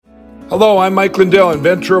Hello, I'm Mike Lindell,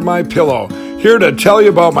 inventor of My Pillow, here to tell you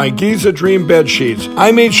about my Giza Dream bed sheets.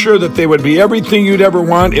 I made sure that they would be everything you'd ever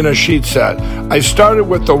want in a sheet set. I started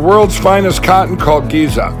with the world's finest cotton called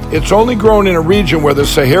Giza. It's only grown in a region where the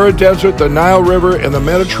Sahara Desert, the Nile River, and the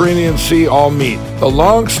Mediterranean Sea all meet. The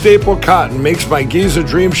long staple cotton makes my Giza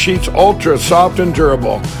Dream sheets ultra soft and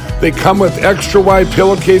durable. They come with extra wide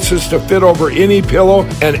pillowcases to fit over any pillow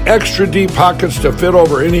and extra deep pockets to fit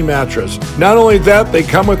over any mattress. Not only that, they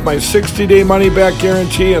come with my 60-day money-back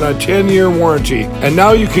guarantee and a 10-year warranty. And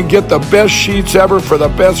now you can get the best sheets ever for the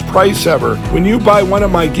best price ever. When you buy one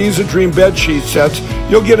of my Giza Dream bed sheet sets,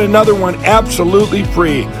 you'll get another one absolutely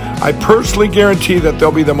free. I personally guarantee that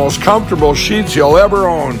they'll be the most comfortable sheets you'll ever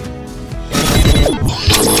own.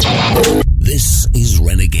 This is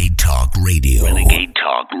Renegade Talk Radio. Renegade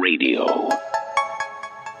Talk Radio.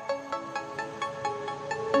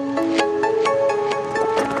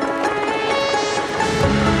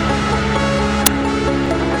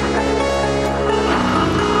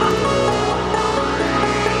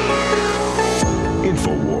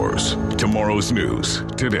 InfoWars. Tomorrow's news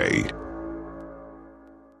today.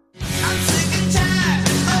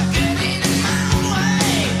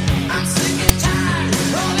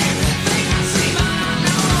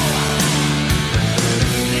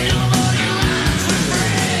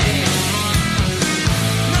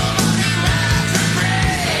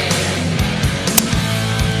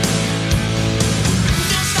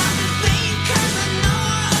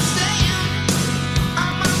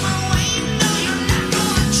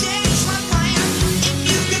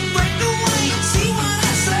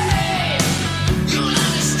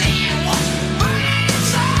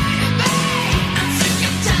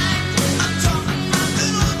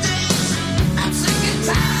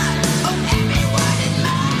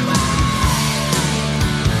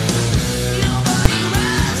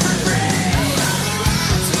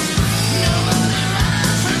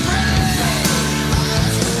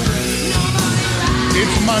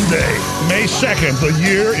 Monday, May 2nd, the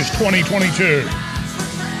year is 2022.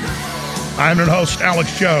 I'm your host,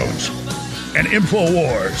 Alex Jones, and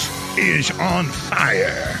InfoWars is on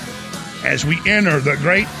fire as we enter the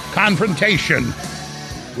great confrontation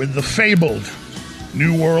with the fabled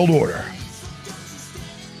New World Order.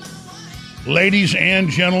 Ladies and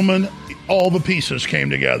gentlemen, all the pieces came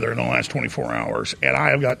together in the last 24 hours, and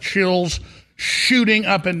I have got chills shooting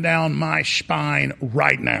up and down my spine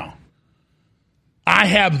right now. I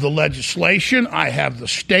have the legislation, I have the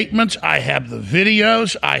statements, I have the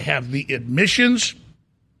videos, I have the admissions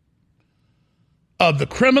of the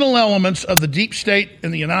criminal elements of the deep state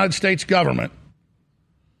in the United States government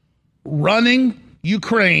running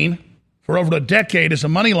Ukraine for over a decade as a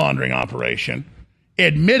money laundering operation,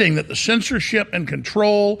 admitting that the censorship and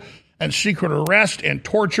control and secret arrest and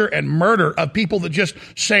torture and murder of people that just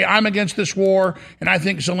say, I'm against this war and I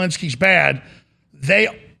think Zelensky's bad, they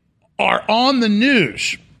are on the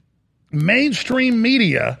news. Mainstream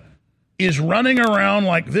media is running around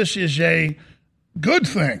like this is a good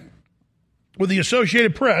thing, with the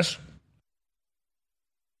Associated Press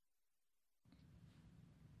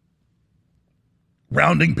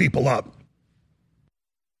rounding people up.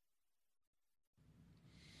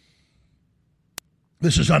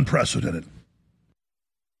 This is unprecedented.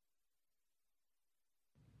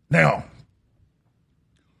 Now,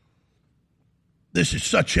 this is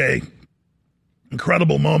such a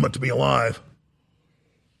incredible moment to be alive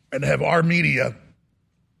and to have our media,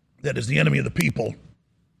 that is the enemy of the people,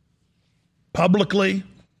 publicly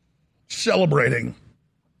celebrating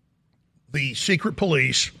the secret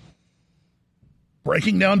police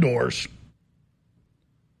breaking down doors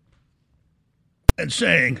and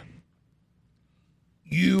saying,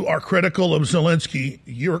 you are critical of Zelensky,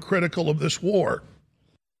 you're critical of this war.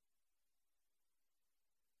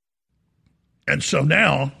 And so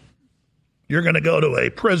now you're going to go to a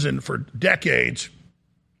prison for decades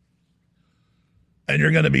and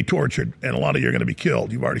you're going to be tortured, and a lot of you are going to be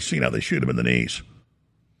killed. You've already seen how they shoot them in the knees.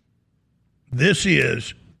 This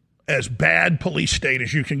is as bad police state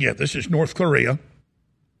as you can get. This is North Korea.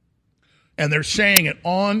 And they're saying it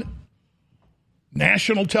on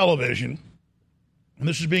national television, and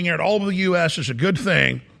this is being aired all over the U.S. as a good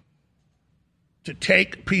thing, to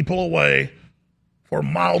take people away for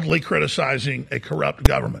mildly criticizing a corrupt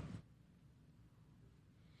government.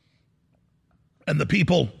 And the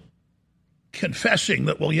people confessing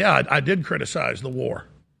that, well, yeah, I did criticize the war.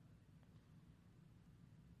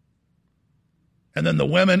 And then the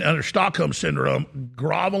women under Stockholm Syndrome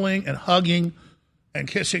groveling and hugging and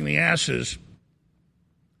kissing the asses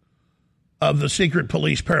of the secret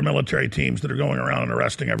police paramilitary teams that are going around and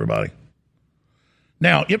arresting everybody.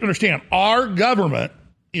 Now, you have to understand, our government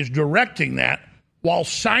is directing that while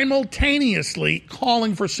simultaneously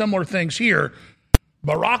calling for similar things here.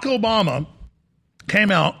 Barack Obama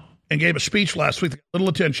came out and gave a speech last week, little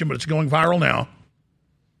attention, but it's going viral now.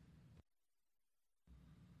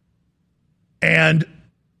 And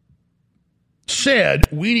said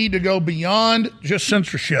we need to go beyond just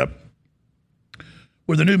censorship.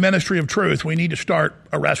 With the new Ministry of Truth, we need to start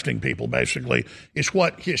arresting people, basically. It's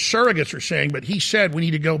what his surrogates are saying, but he said we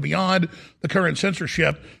need to go beyond the current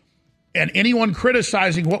censorship. And anyone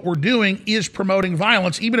criticizing what we're doing is promoting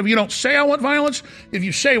violence. Even if you don't say I want violence, if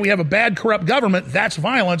you say we have a bad, corrupt government, that's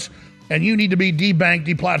violence, and you need to be debanked,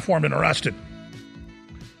 deplatformed, and arrested.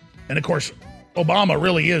 And, of course, Obama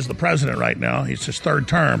really is the president right now. It's his third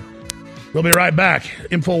term. We'll be right back.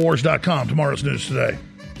 Infowars.com, tomorrow's news today.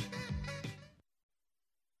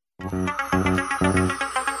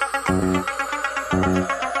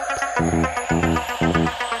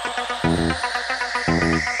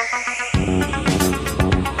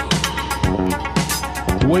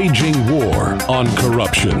 Waging war on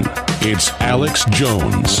corruption. It's Alex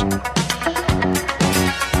Jones.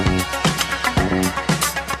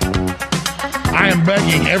 I am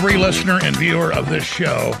begging every listener and viewer of this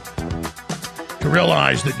show to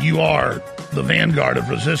realize that you are the vanguard of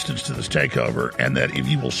resistance to this takeover, and that if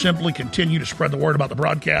you will simply continue to spread the word about the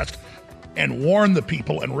broadcast and warn the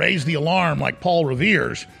people and raise the alarm like Paul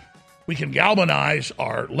Revere's, we can galvanize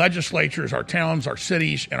our legislatures, our towns, our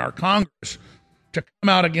cities, and our Congress to come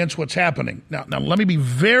out against what's happening. Now, let me be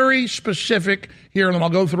very specific here, and then I'll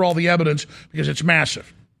go through all the evidence because it's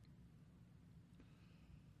massive.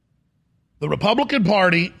 The Republican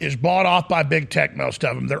Party is bought off by big tech, most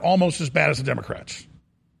of them. They're almost as bad as the Democrats.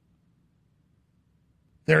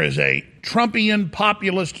 There is a Trumpian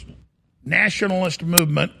populist nationalist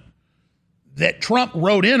movement that Trump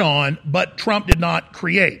wrote in on, but Trump did not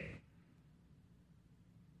create,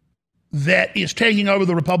 that is taking over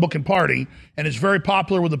the Republican Party and is very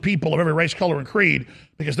popular with the people of every race, color, and creed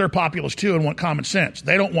because they're populist too and want common sense.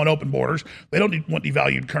 They don't want open borders. They don't want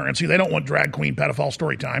devalued currency. They don't want drag queen pedophile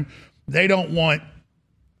story time. They don't want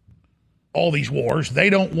all these wars. They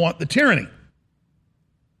don't want the tyranny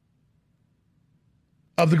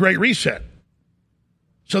of the Great Reset.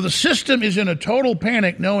 So the system is in a total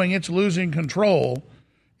panic, knowing it's losing control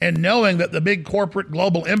and knowing that the big corporate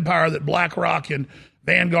global empire that BlackRock and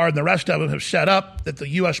Vanguard and the rest of them have set up, that the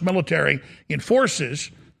U.S. military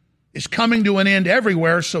enforces, is coming to an end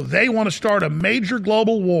everywhere. So they want to start a major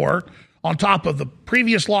global war on top of the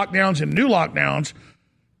previous lockdowns and new lockdowns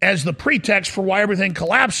as the pretext for why everything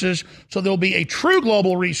collapses. So there'll be a true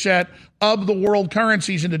global reset of the world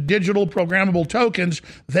currencies into digital programmable tokens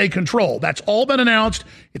they control. That's all been announced.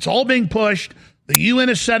 It's all being pushed. The UN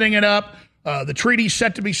is setting it up. The treaty's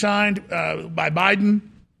set to be signed by Biden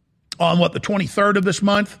on the 23rd of this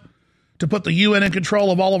month to put the UN in control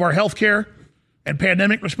of all of our health care and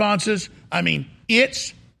pandemic responses. I mean,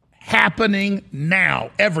 it's happening now,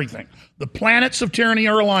 everything. The planets of tyranny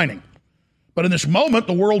are aligning. But in this moment,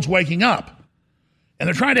 the world's waking up. And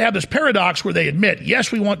they're trying to have this paradox where they admit,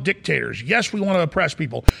 yes, we want dictators. Yes, we want to oppress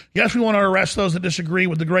people. Yes, we want to arrest those that disagree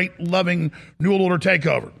with the great, loving New World Order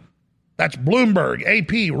takeover. That's Bloomberg,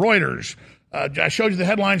 AP, Reuters. I showed you the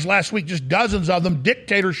headlines last week, just dozens of them.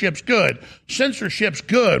 Dictatorship's good. Censorship's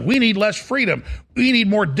good. We need less freedom. We need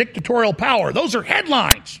more dictatorial power. Those are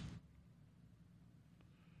headlines.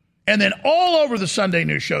 And then all over the Sunday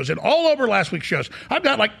news shows and all over last week's shows, I've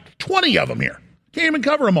got like 20 of them here. Can't even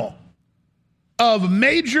cover them all. Of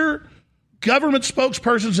major government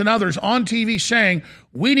spokespersons and others on TV saying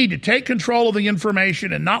we need to take control of the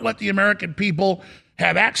information and not let the American people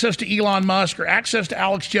have access to Elon Musk or access to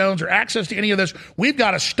Alex Jones or access to any of this. We've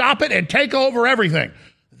got to stop it and take over everything.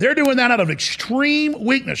 They're doing that out of extreme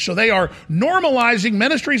weakness. So they are normalizing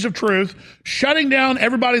ministries of truth, shutting down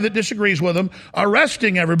everybody that disagrees with them,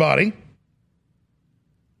 arresting everybody,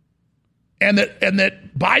 and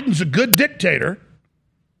that Biden's a good dictator.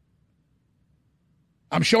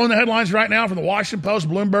 I'm showing the headlines right now from the Washington Post,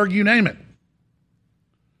 Bloomberg, you name it.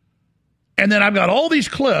 And then I've got all these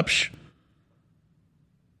clips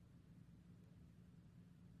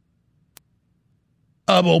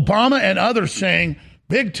of Obama and others saying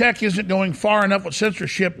big tech isn't going far enough with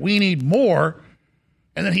censorship. We need more.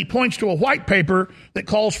 And then he points to a white paper that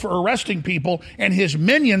calls for arresting people, and his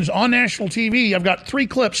minions on national TV. I've got 3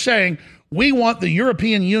 clips saying we want the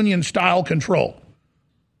European Union style control.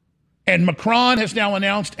 And Macron has now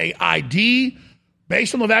announced a ID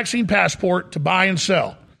based on the vaccine passport to buy and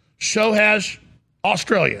sell. So has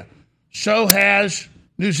Australia. So has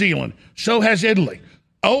New Zealand. So has Italy.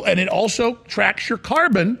 Oh, and it also tracks your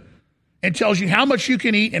carbon and tells you how much you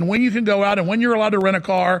can eat and when you can go out and when you're allowed to rent a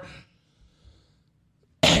car.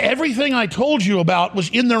 Everything I told you about was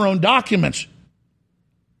in their own documents.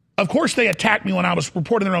 Of course, they attacked me when I was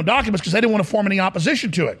reporting their own documents because they didn't want to form any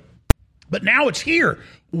opposition to it. But now it's here.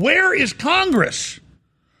 Where is Congress?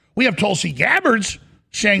 We have Tulsi Gabbard's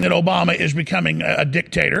saying that Obama is becoming a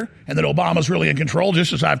dictator and that Obama's really in control,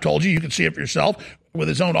 just as I've told you. You can see it for yourself with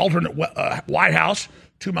his own alternate White House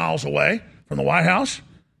 2 miles away from the White House.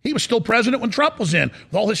 He was still president when Trump was in,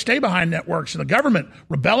 with all his stay-behind networks and the government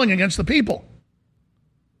rebelling against the people.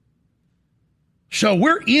 So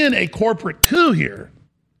we're in a corporate coup here.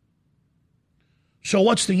 So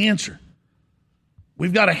what's the answer?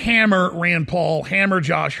 We've got to hammer Rand Paul, hammer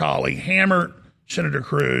Josh Hawley, hammer Senator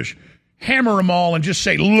Cruz, hammer them all and just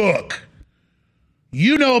say, look,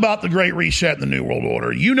 you know about the Great Reset and the New World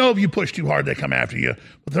Order. You know if you push too hard, they come after you.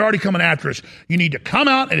 But they're already coming after us. You need to come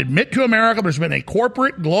out and admit to America there's been a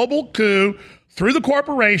corporate global coup through the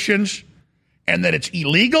corporations and that it's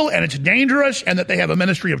illegal and it's dangerous and that they have a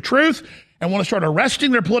ministry of truth and want to start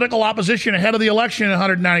arresting their political opposition ahead of the election in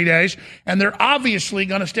 190 days. And they're obviously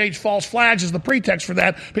going to stage false flags as the pretext for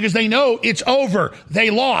that because they know it's over. They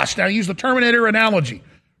lost. Now, I use the Terminator analogy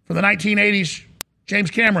from the 1980s James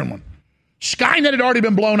Cameron one. Skynet had already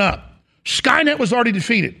been blown up. Skynet was already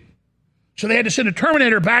defeated. So they had to send a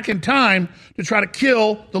Terminator back in time to try to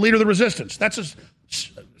kill the leader of the resistance. That's a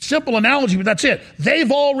simple analogy, but that's it.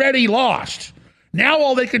 They've already lost. Now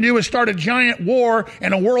all they can do is start a giant war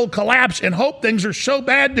and a world collapse and hope things are so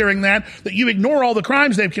bad during that you ignore all the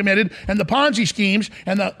crimes they've committed and the Ponzi schemes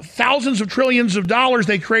and the thousands of trillions of dollars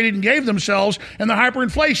they created and gave themselves and the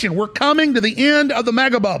hyperinflation. We're coming to the end of the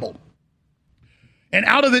mega bubble. And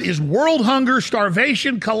out of it is world hunger,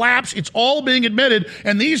 starvation, collapse. It's all being admitted.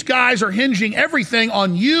 And these guys are hinging everything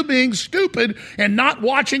on you being stupid and not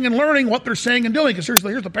watching and learning what they're saying and doing. Because here's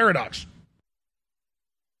the paradox.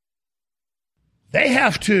 They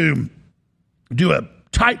have to do a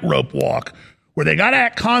tightrope walk where they got to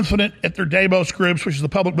act confident at their Davos groups, which is the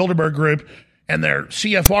Public Bilderberg group, and their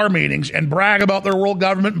CFR meetings, and brag about their world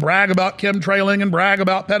government, and brag about chemtrailing, and brag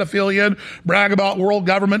about pedophilia, and brag about world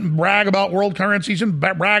government, and brag about world currencies, and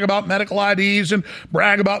brag about medical IDs, and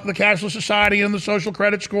brag about the cashless society and the social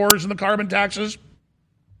credit scores and the carbon taxes.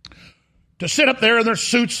 To sit up there in their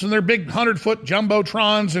suits and their big 100-foot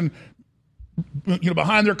jumbotrons and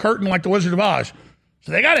behind their curtain like the Wizard of Oz.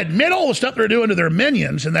 So they got to admit all the stuff they're doing to their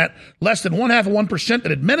minions and that less than 0.5%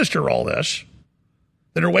 that administer all this,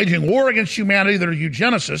 that are waging war against humanity, that are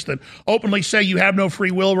eugenicists, that openly say you have no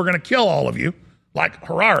free will, we're going to kill all of you, like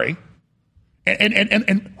Harari,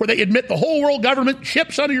 and where they admit the whole world government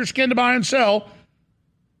ships under your skin to buy and sell,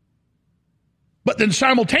 but then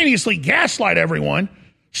simultaneously gaslight everyone.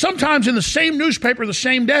 Sometimes in the same newspaper the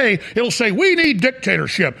same day, it'll say, we need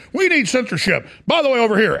dictatorship. We need censorship. By the way,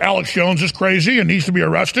 over here, Alex Jones is crazy and needs to be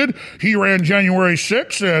arrested. He ran January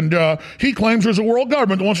 6th, and he claims there's a world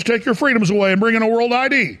government that wants to take your freedoms away and bring in a world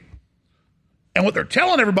ID. And what they're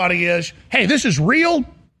telling everybody is, hey, this is real.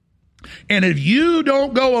 And if you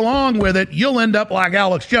don't go along with it, you'll end up like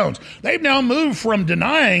Alex Jones. They've now moved from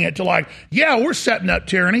denying it to like, yeah, we're setting up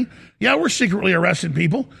tyranny. Yeah, we're secretly arresting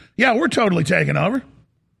people. Yeah, we're totally taking over.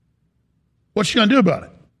 What's she going to do about it?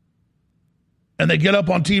 And they get up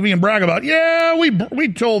on TV and brag about, yeah,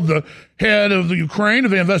 we told the head of the Ukraine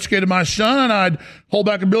if they investigated my son and I'd hold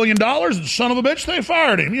back $1 billion, and son of a bitch, they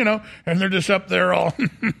fired him, and they're just up there all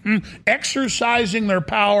exercising their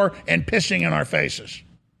power and pissing in our faces.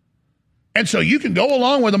 And so you can go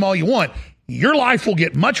along with them all you want. Your life will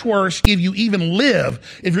get much worse if you even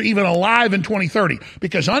live, if you're even alive in 2030.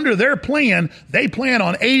 Because under their plan, they plan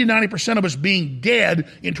on 80-90% of us being dead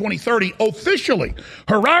in 2030 officially.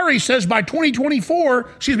 Harari says by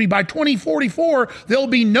 2044, there'll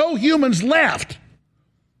be no humans left.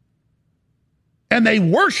 And they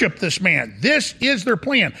worship this man. This is their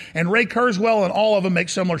plan. And Ray Kurzweil and all of them make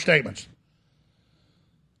similar statements.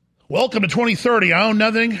 Welcome to 2030. I own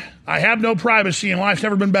nothing. I have no privacy, and life's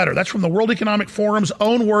never been better. That's from the World Economic Forum's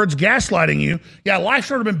own words, gaslighting you. Yeah, life's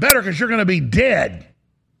never been better because you're going to be dead.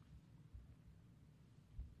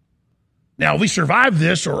 Now, if we survive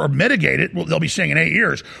this or mitigate it, they'll be saying in 8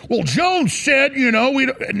 years, well, Jones said,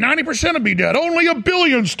 90% would be dead. Only 1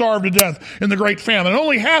 billion starved to death in the Great Famine, and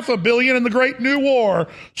only 500 million in the Great New War.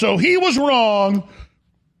 So he was wrong.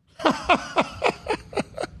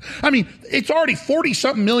 I mean, it's already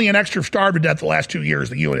 40-something million extra starved to death the last 2 years,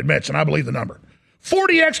 the UN admits, and I believe the number.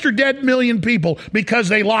 40 extra dead million people because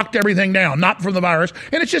they locked everything down, not from the virus.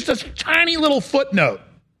 And it's just a tiny little footnote.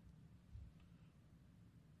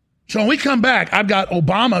 So when we come back, I've got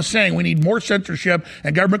Obama saying we need more censorship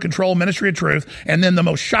and government control, Ministry of Truth, and then the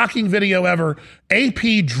most shocking video ever,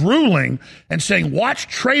 AP drooling and saying, watch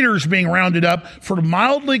traitors being rounded up for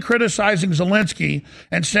mildly criticizing Zelensky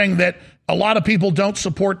and saying that a lot of people don't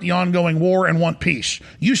support the ongoing war and want peace.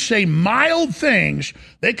 You say mild things,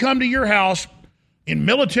 they come to your house in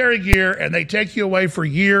military gear and they take you away for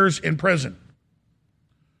years in prison.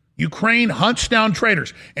 Ukraine hunts down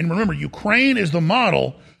traitors. And remember, Ukraine is the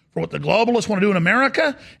model for what the globalists want to do in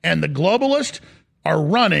America, and the globalists are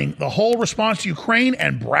running the whole response to Ukraine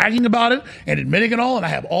and bragging about it and admitting it all, and I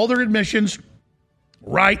have all their admissions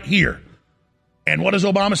right here. And what is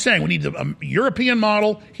Obama saying? We need the European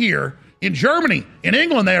model here. In Germany, in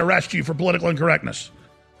England, they arrest you for political incorrectness.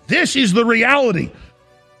 This is the reality.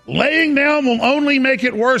 Laying down will only make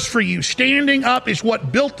it worse for you. Standing up is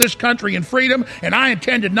what built this country in freedom, and I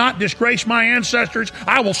intend to not disgrace my ancestors.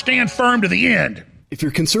 I will stand firm to the end. If you're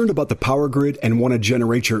concerned about the power grid and want to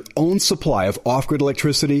generate your own supply of off-grid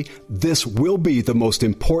electricity, this will be the most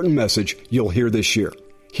important message you'll hear this year.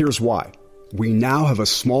 Here's why. We now have a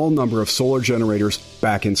small number of solar generators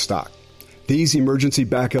back in stock. These emergency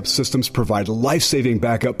backup systems provide life-saving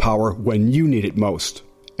backup power when you need it most.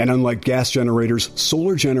 And unlike gas generators,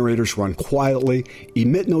 solar generators run quietly,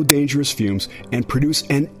 emit no dangerous fumes, and produce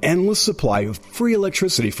an endless supply of free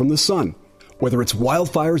electricity from the sun. Whether it's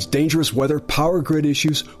wildfires, dangerous weather, power grid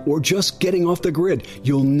issues, or just getting off the grid,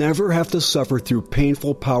 you'll never have to suffer through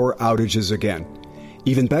painful power outages again.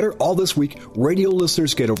 Even better, all this week, radio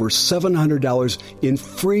listeners get over $700 in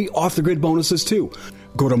free off-the-grid bonuses too.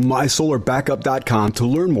 Go to mysolarbackup.com to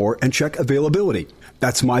learn more and check availability.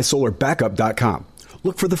 That's mysolarbackup.com.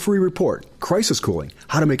 Look for the free report, Crisis Cooling,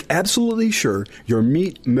 how to make absolutely sure your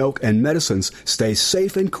meat, milk, and medicines stay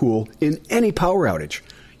safe and cool in any power outage.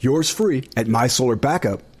 Yours free at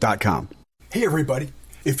mysolarbackup.com. Hey everybody,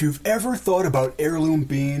 if you've ever thought about heirloom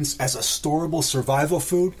beans as a storable survival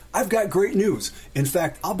food, I've got great news. In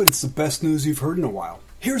fact, I'll bet it's the best news you've heard in a while.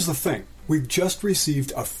 Here's the thing. We've just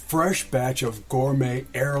received a fresh batch of gourmet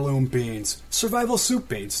heirloom beans, survival soup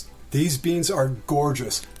beans. These beans are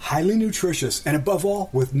gorgeous, highly nutritious, and above all,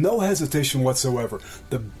 with no hesitation whatsoever,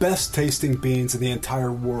 the best tasting beans in the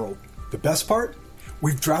entire world. The best part?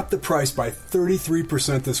 We've dropped the price by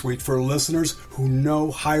 33% this week for listeners who know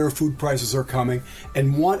higher food prices are coming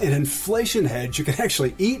and want an inflation hedge you can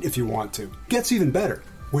actually eat if you want to. Gets even better.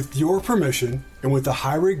 With your permission, and with a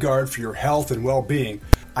high regard for your health and well-being,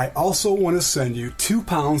 I also want to send you 2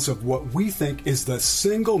 pounds of what we think is the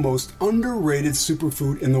single most underrated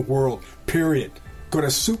superfood in the world, period. Go to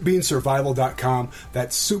soupbeansurvival.com,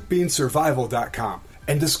 that's soupbeansurvival.com,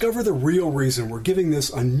 and discover the real reason we're giving this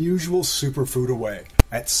unusual superfood away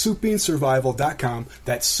at soupbeansurvival.com,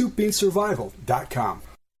 that's soupbeansurvival.com.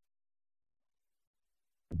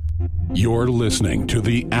 You're listening to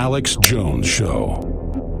The Alex Jones Show.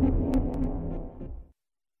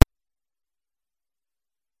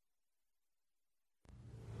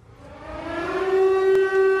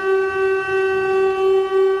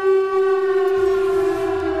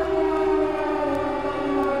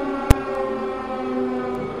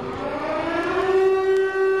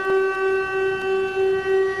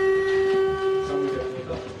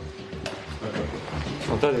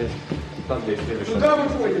 Куда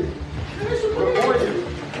выходит? Выходим.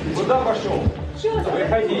 Куда пошел?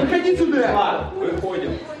 Выходи. Выходи сюда.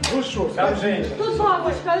 Выходим. Ну что, там женщина. Тут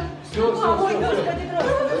бабушка. Все. Выходи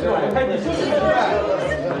сюда.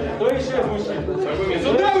 Кто еще из мужчин?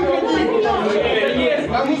 Сюда выходи.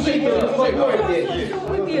 А мужик успокойтесь.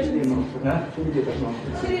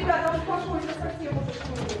 Ребята, он пошел сейчас совсем уже.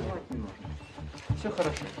 Все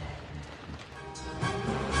хорошо.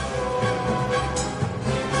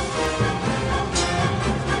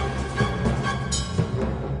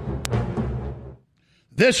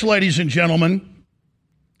 This, ladies and gentlemen,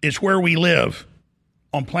 is where we live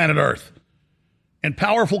on planet Earth. And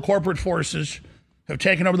powerful corporate forces have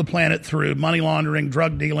taken over the planet through money laundering,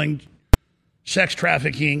 drug dealing, sex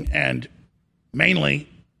trafficking, and mainly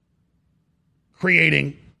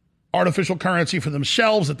creating artificial currency for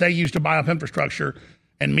themselves that they use to buy up infrastructure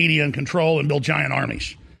and media and control and build giant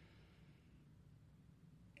armies.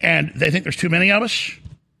 And they think there's too many of us.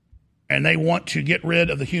 And they want to get rid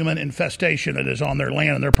of the human infestation that is on their land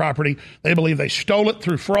and their property. They believe they stole it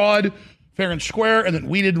through fraud, fair and square, and that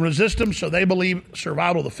we didn't resist them, so they believe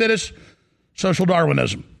survival of the fittest, social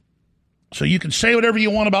Darwinism. So you can say whatever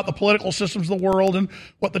you want about the political systems of the world and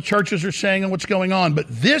what the churches are saying and what's going on, but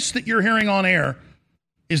this that you're hearing on air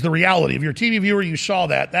is the reality. If you're a TV viewer, you saw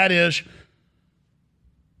that. That is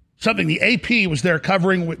something the AP was there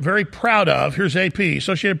covering, very proud of. Here's AP,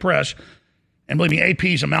 Associated Press. and believe me, AP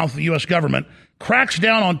is a mouth of the U.S. government, cracks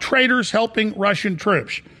down on traitors helping Russian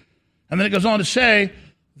troops. And then it goes on to say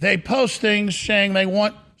they post things saying they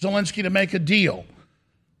want Zelensky to make a deal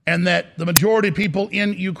and that the majority of people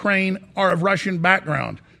in Ukraine are of Russian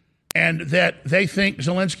background and that they think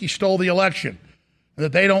Zelensky stole the election, and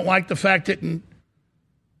that they don't like the fact that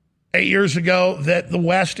 8 years ago that the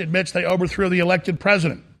West admits they overthrew the elected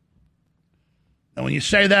president. And when you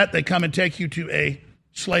say that, they come and take you to a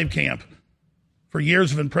slave camp for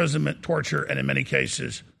years of imprisonment, torture, and in many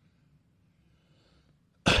cases,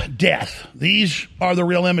 death. These are the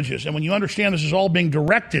real images. And when you understand this is all being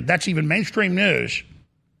directed, that's even mainstream news,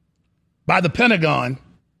 by the Pentagon,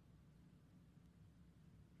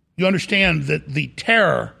 you understand that the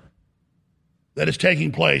terror that is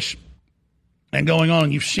taking place and going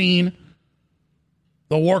on, you've seen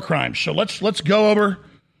the war crimes. So let's go over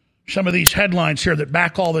some of these headlines here that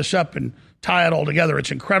back all this up and tie it all together.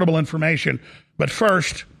 It's incredible information. But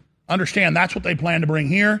first, understand that's what they plan to bring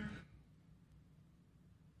here.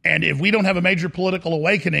 And if we don't have a major political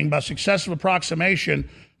awakening by successive approximation,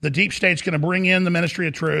 the deep state's going to bring in the Ministry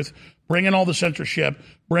of Truth, bring in all the censorship,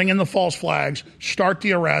 bring in the false flags, start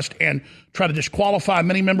the arrest, and try to disqualify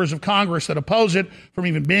many members of Congress that oppose it from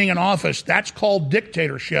even being in office. That's called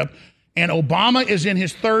dictatorship. And Obama is in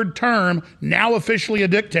his third term, now officially a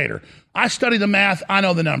dictator. I study the math. I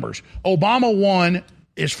know the numbers. Obama won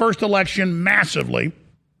his first election massively.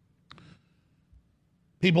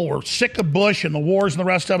 People were sick of Bush and the wars and the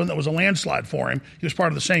rest of it. That was a landslide for him. He was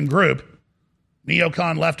part of the same group,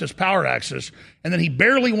 neocon leftist power axis. And then he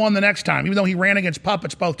barely won the next time, even though he ran against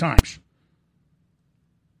puppets both times.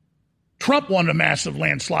 Trump won a massive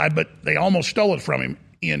landslide, but they almost stole it from him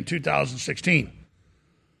in 2016.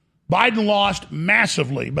 Biden lost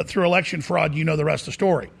massively, but through election fraud, you know the rest of the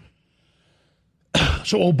story.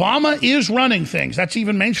 So Obama is running things. That's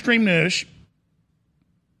even mainstream news.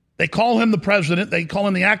 They call him the president. They call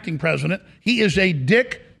him the acting president. He is a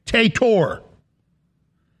dictator.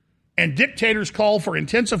 And dictators call for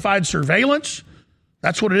intensified surveillance.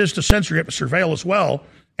 That's what it is to censor. You have to surveil as well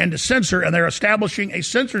and to censor. And they're establishing a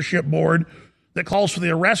censorship board that calls for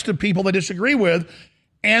the arrest of people they disagree with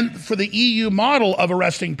and for the EU model of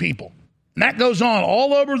arresting people. And that goes on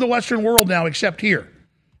all over the Western world now except here.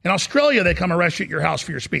 In Australia, they come arrest you at your house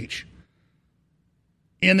for your speech.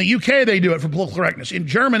 In the UK, they do it for political correctness. In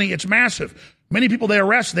Germany, it's massive. Many people they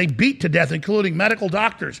arrest, they beat to death, including medical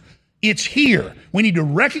doctors. It's here. We need to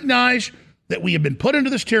recognize that we have been put into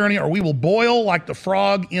this tyranny or we will boil like the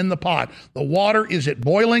frog in the pot. The water is at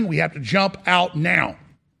boiling. We have to jump out now.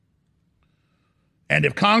 And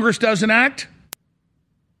if Congress doesn't act,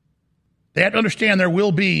 they have to understand there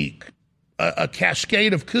will be a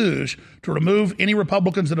cascade of coups to remove any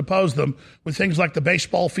Republicans that oppose them with things like the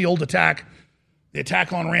baseball field attack, the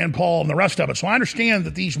attack on Rand Paul, and the rest of it. So I understand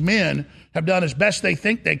that these men have done as best they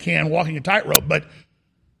think they can walking a tightrope, but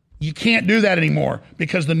you can't do that anymore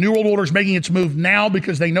because the New World Order is making its move now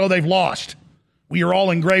because they know they've lost. We are all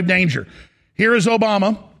in grave danger. Here is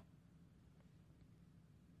Obama.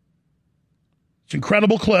 It's an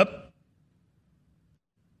incredible clip.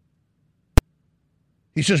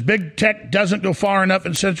 He says big tech doesn't go far enough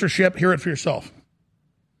in censorship. Hear it for yourself.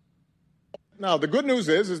 Now, the good news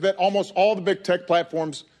is that almost all the big tech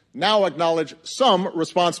platforms now acknowledge some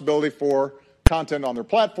responsibility for content on their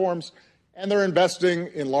platforms, and they're investing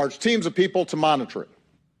in large teams of people to monitor it.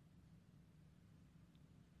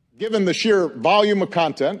 Given the sheer volume of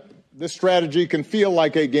content, this strategy can feel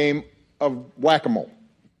like a game of whack-a-mole.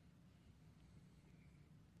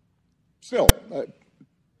 Still,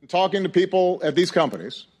 talking to people at these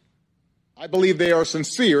companies, I believe they are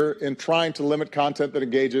sincere in trying to limit content that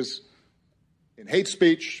engages in hate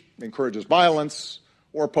speech, encourages violence,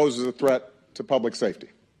 or poses a threat to public safety.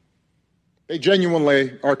 They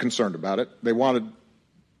genuinely are concerned about it. They want to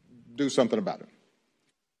do something about it.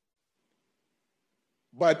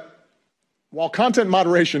 But while content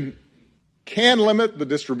moderation can limit the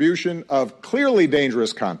distribution of clearly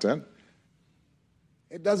dangerous content,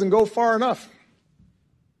 it doesn't go far enough.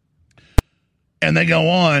 And they go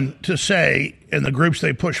on to say, in the groups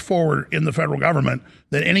they push forward in the federal government,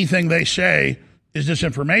 that anything they say is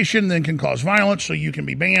disinformation, then can cause violence, so you can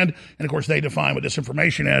be banned. And, of course, they define what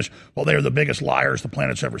disinformation is. Well, they're the biggest liars the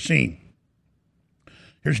planet's ever seen.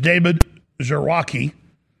 Here's David Zarwaki.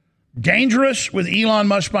 Dangerous with Elon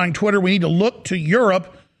Musk buying Twitter. We need to look to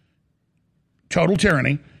Europe. Total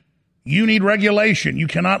tyranny. You need regulation. You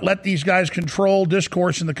cannot let these guys control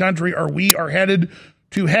discourse in the country or we are headed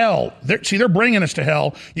to hell. They're bringing us to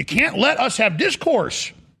hell. You can't let us have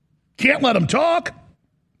discourse. Can't let them talk.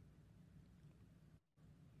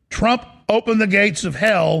 Trump opened the gates of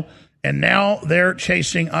hell and now they're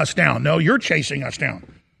chasing us down. No, you're chasing us down.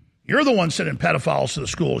 You're the ones sending pedophiles to the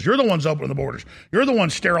schools. You're the ones opening the borders. You're the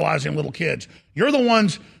ones sterilizing little kids. You're the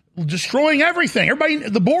ones destroying everything. Everybody,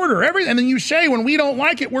 the border, everything. And then you say, when we don't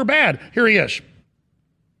like it, we're bad. Here he is.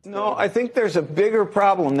 No, I think there's a bigger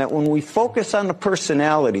problem that when we focus on the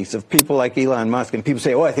personalities of people like Elon Musk, and people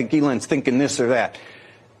say, oh, I think Elon's thinking this or that.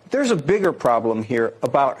 There's a bigger problem here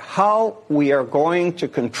about how we are going to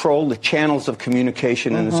control the channels of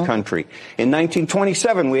communication in this country. In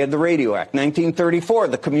 1927, we had the Radio Act. 1934,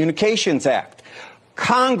 the Communications Act.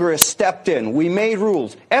 Congress stepped in. We made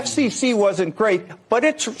rules. FCC wasn't great, but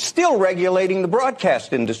it's still regulating the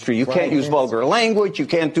broadcast industry. You can't use vulgar language. You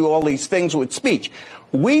can't do all these things with speech.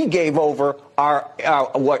 We gave over our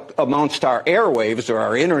what amounts to our airwaves or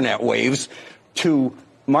our internet waves to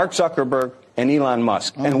Mark Zuckerberg and Elon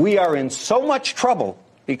Musk. And we are in so much trouble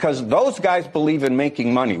because those guys believe in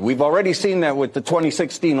making money. We've already seen that with the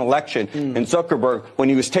 2016 election in Zuckerberg when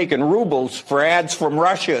he was taking rubles for ads from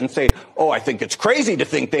Russia and saying, oh, I think it's crazy to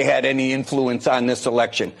think they had any influence on this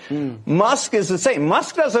election. Musk is the same.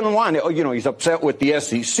 Musk doesn't want it. Oh, you know, he's upset with the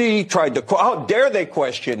SEC, how dare they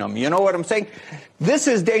question him? You know what I'm saying? This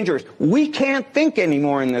is dangerous. We can't think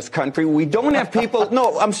anymore in this country. We don't have people.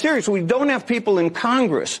 No, I'm serious. We don't have people in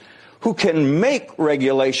Congress who can make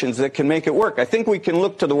regulations that can make it work. I think we can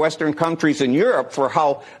look to the Western countries in Europe for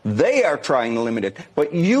how they are trying to limit it.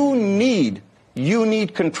 But you need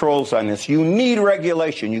controls on this. You need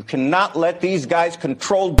regulation. You cannot let these guys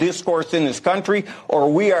control discourse in this country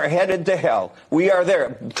or we are headed to hell. We are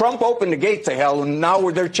there. Trump opened the gates of hell and now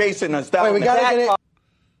they're chasing us down.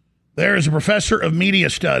 There's a professor of media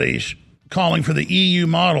studies calling for the EU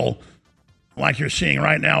model, like you're seeing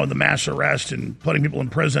right now with the mass arrest and putting people in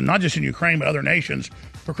prison, not just in Ukraine, but other nations,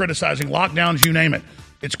 for criticizing lockdowns, you name it.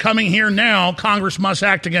 It's coming here now. Congress must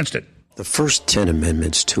act against it. The first 10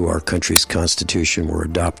 amendments to our country's Constitution were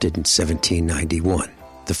adopted in 1791.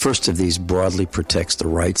 The first of these broadly protects the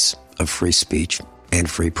rights of free speech and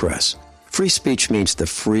free press. Free speech means the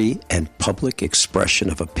free and public expression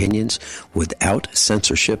of opinions without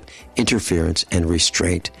censorship, interference, and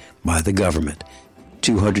restraint by the government.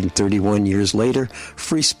 231 years later,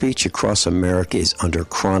 free speech across America is under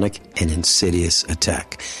chronic and insidious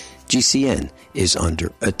attack. GCN is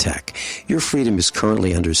under attack. Your freedom is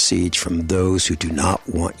currently under siege from those who do not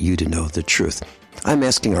want you to know the truth. I'm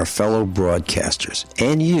asking our fellow broadcasters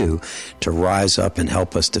and you to rise up and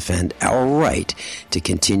help us defend our right to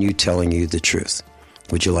continue telling you the truth.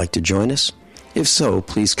 Would you like to join us? If so,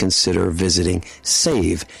 please consider visiting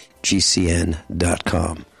SaveGCN.com.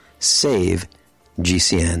 SaveGCN.com.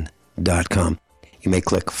 You may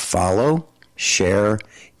click follow, share,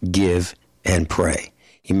 give, and pray.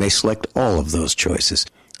 You may select all of those choices.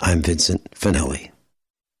 I'm Vincent Finelli.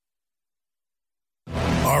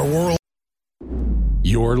 Our world.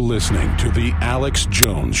 You're listening to The Alex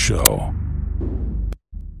Jones Show.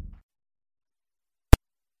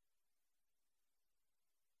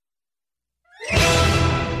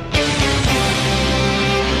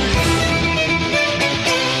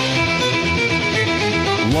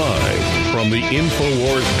 Live from the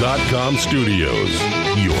Infowars.com studios,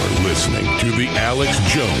 you're listening to The Alex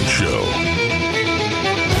Jones Show.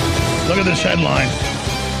 Look at this headline.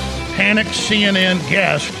 Panicked CNN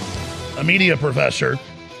guest, a media professor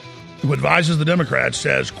who advises the Democrats,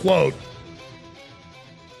 says, quote,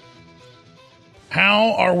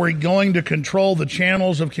 how are we going to control the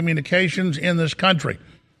channels of communications in this country?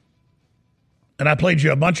 And I played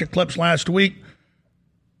you a bunch of clips last week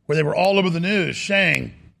where they were all over the news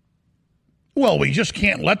saying, well, we just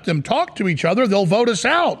can't let them talk to each other. They'll vote us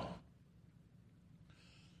out.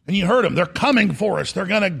 And you heard them. They're coming for us. They're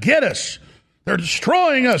going to get us. They're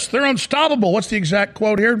destroying us. They're unstoppable. What's the exact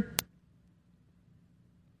quote here?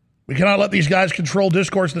 We cannot let these guys control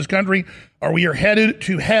discourse in this country, or we are headed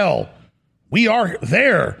to hell. We are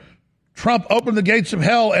there. Trump opened the gates of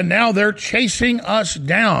hell, and now they're chasing us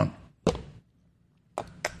down.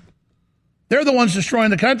 They're the ones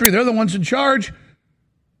destroying the country. They're the ones in charge.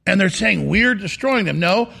 And they're saying we're destroying them.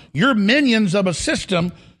 No, you're minions of a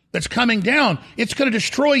system that's coming down. It's going to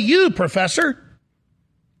destroy you, Professor.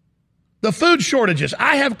 The food shortages.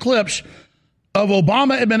 I have clips of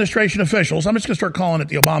Obama administration officials. I'm just going to start calling it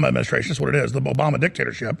the Obama administration. That's what it is, the Obama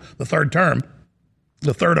dictatorship, the third term,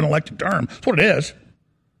 the third unelected term. That's what it is.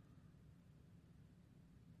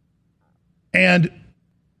 And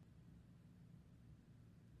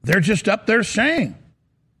they're just up there saying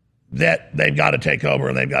that they've got to take over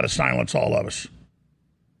and they've got to silence all of us.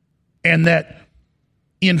 And that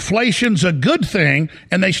inflation's a good thing,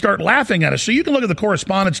 and they start laughing at us. So you can look at the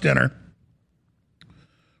Correspondents' Dinner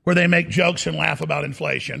where they make jokes and laugh about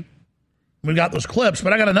inflation. And you can look at the Correspondents' Dinner where they make jokes and laugh about inflation. We've got those clips,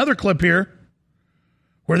 but I got another clip here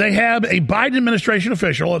where they have a Biden administration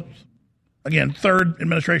official, again, third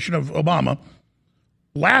administration of Obama,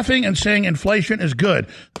 laughing and saying inflation is good.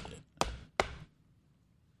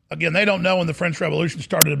 Again, they don't know when the French Revolution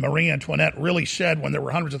started, Marie Antoinette really said when there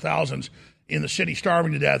were hundreds of thousands in the city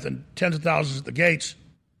starving to death and tens of thousands at the gates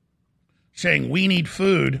saying, we need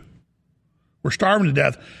food, we're starving to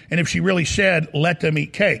death. And if she really said, let them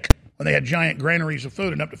eat cake, when they had giant granaries of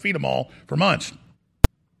food enough to feed them all for months.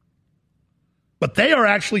 But they are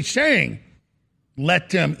actually saying, let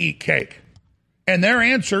them eat cake. And their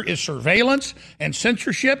answer is surveillance and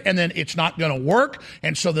censorship, and then it's not going to work,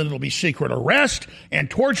 and so then it'll be secret arrest and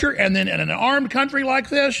torture, and then in an armed country like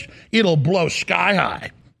this, it'll blow sky high,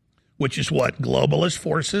 which is what globalist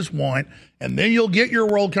forces want, and then you'll get your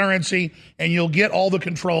world currency, and you'll get all the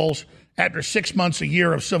controls after 6 months, a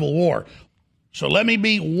year of civil war. So let me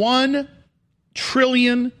be 1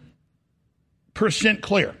 trillion%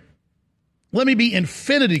 clear. Let me be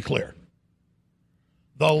infinity clear.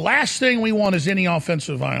 The last thing we want is any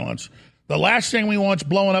offensive violence. The last thing we want is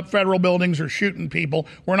blowing up federal buildings or shooting people.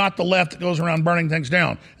 We're not the left that goes around burning things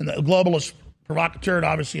down. And the globalist provocateur,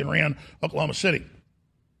 obviously, ran Oklahoma City.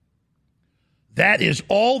 That is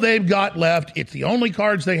all they've got left. It's the only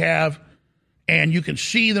cards they have. And you can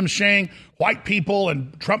see them saying white people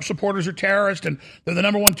and Trump supporters are terrorists and they're the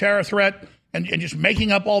number one terror threat and just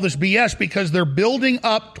making up all this BS because they're building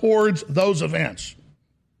up towards those events.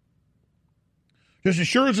 Just as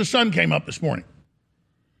sure as the sun came up this morning.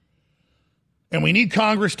 And we need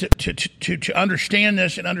Congress to understand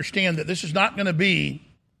this and understand that this is not going to be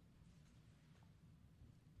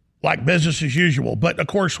like business as usual. But, of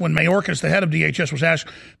course, when Mayorkas, the head of DHS, was asked,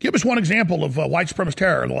 give us one example of white supremacist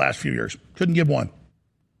terror in the last few years. Couldn't give one.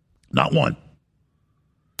 Not one.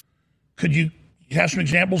 Could you have some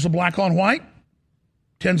examples of black on white?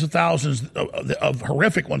 Tens of thousands of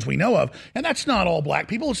horrific ones we know of. And that's not all black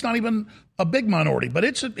people. It's not even a big minority. But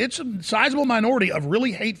it's a sizable minority of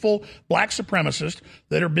really hateful black supremacists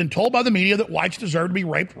that have been told by the media that whites deserve to be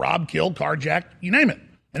raped, robbed, killed, carjacked, you name it.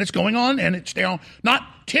 And it's going on, and it's down not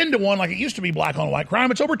 10-1 like it used to be black on white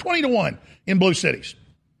crime. It's over 20-1 in blue cities.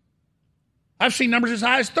 I've seen numbers as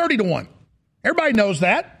high as 30-1. Everybody knows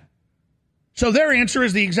that. So their answer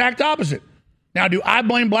is the exact opposite. Now, do I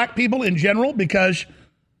blame black people in general because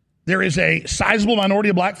there is a sizable minority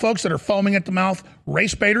of black folks that are foaming at the mouth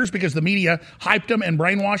race baiters because the media hyped them and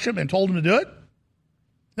brainwashed them and told them to do it?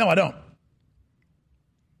 No, I don't.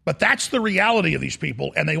 But that's the reality of these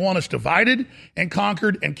people, and they want us divided and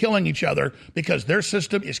conquered and killing each other because their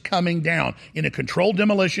system is coming down in a controlled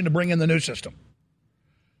demolition to bring in the new system.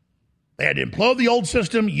 They had to implode the old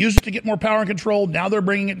system, use it to get more power and control. Now they're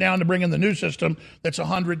bringing it down to bring in the new system that's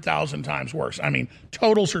 100,000 times worse. I mean,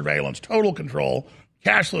 total surveillance, total control,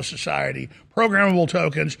 cashless society, programmable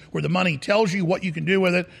tokens where the money tells you what you can do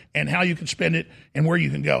with it and how you can spend it and where you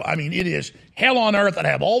can go. I mean, it is hell on earth. I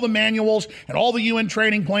have all the manuals and all the UN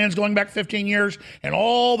training plans going back 15 years and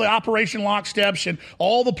all the Operation Locksteps and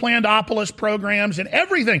all the planned Opolis programs and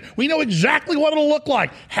everything. We know exactly what it'll look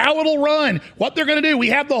like, how it'll run, what they're going to do. We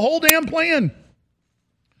have the whole damn plan.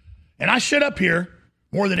 And I sit up here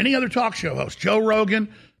more than any other talk show host. Joe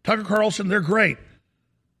Rogan, Tucker Carlson, they're great.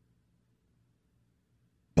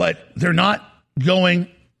 But they're not going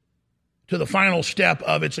to the final step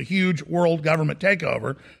of it's a huge world government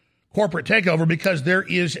takeover, corporate takeover, because there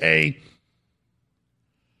is a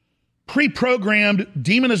pre-programmed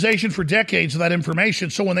demonization for decades of that information.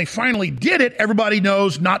 So when they finally did it, everybody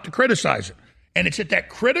knows not to criticize it. And it's at that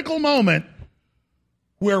critical moment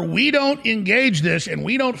where we don't engage this and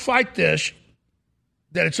we don't fight this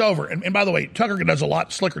that it's over. And by the way, Tucker does a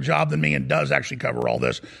lot slicker job than me and does actually cover all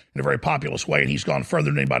this in a very populous way, and he's gone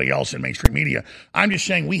further than anybody else in mainstream media. I'm just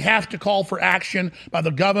saying we have to call for action by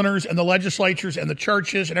the governors and the legislatures and the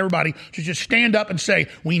churches and everybody to just stand up and say,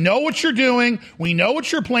 we know what you're doing, we know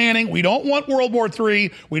what you're planning, we don't want World War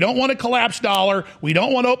III, we don't want a collapsed dollar, we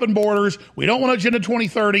don't want open borders, we don't want Agenda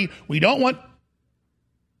 2030, we don't want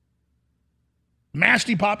mass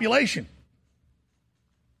depopulation.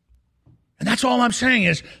 And that's all I'm saying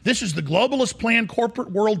is this is the globalist planned corporate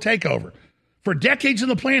world takeover. For decades in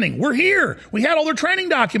the planning, we're here. We had all their training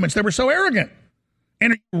documents. They were so arrogant.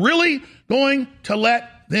 And are you really going to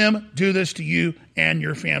let them do this to you and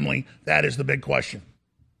your family? That is the big question.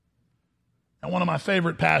 And one of my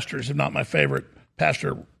favorite pastors, if not my favorite,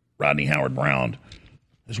 Pastor Rodney Howard-Browne,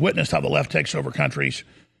 has witnessed how the left takes over countries.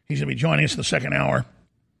 He's going to be joining us in the second hour.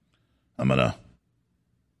 I'm going to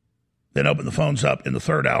then open the phones up in the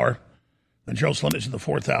third hour. Then Joe Slindage in the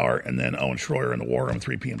fourth hour, and then Owen Schroyer in the War Room,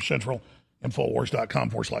 3 p.m. Central,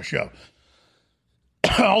 Infowars.com/show.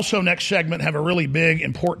 Also, next segment, have a really big,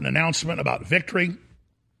 important announcement about victory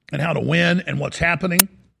and how to win and what's happening,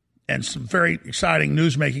 and some very exciting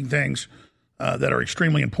news-making things that are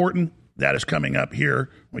extremely important. That is coming up here.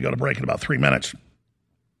 We go to break in about 3 minutes.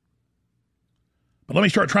 But let me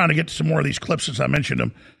start trying to get to some more of these clips since I mentioned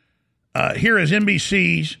them. Here is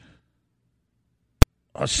NBC's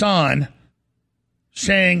Hassan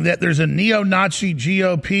saying that there's a neo-Nazi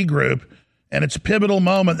GOP group, and it's a pivotal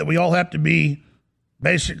moment that we all have to be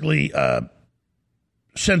basically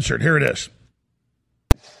censored. Here it is.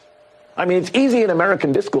 I mean, it's easy in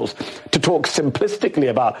American discourse to talk simplistically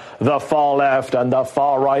about the far left and the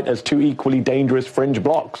far right as two equally dangerous fringe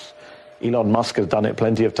blocs. Elon Musk has done it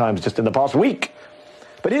plenty of times just in the past week.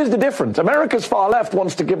 But here's the difference. America's far left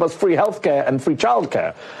wants to give us free healthcare and free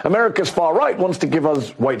childcare. America's far right wants to give us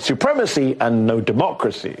white supremacy and no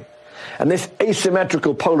democracy. And this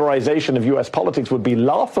asymmetrical polarization of U.S. politics would be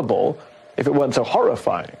laughable if it weren't so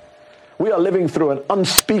horrifying. We are living through an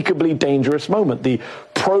unspeakably dangerous moment. The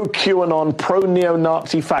pro-QAnon,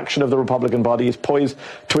 pro-neo-Nazi faction of the Republican Party is poised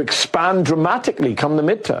to expand dramatically come the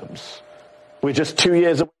midterms. We're just 2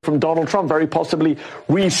 years away from Donald Trump very possibly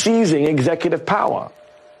re-seizing executive power.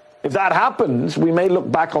 If that happens, we may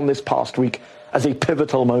look back on this past week as a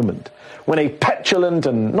pivotal moment, when a petulant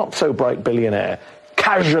and not-so-bright billionaire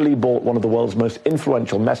casually bought one of the world's most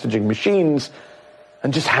influential messaging machines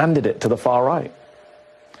and just handed it to the far right.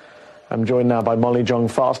 I'm joined now by Molly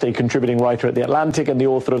Jong-Fast, a contributing writer at The Atlantic and the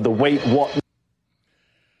author of The Wait What.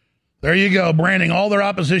 There you go, branding all their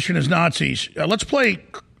opposition as Nazis. Let's play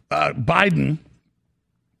Biden.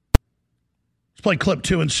 Let's play clip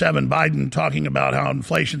 2 and 7. Biden talking about how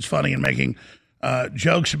inflation's funny and making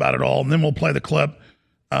jokes about it all. And then we'll play the clip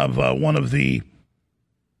of one of the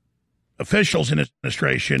officials in his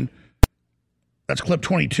administration. That's clip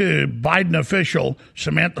 22. Biden official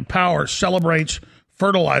Samantha Power celebrates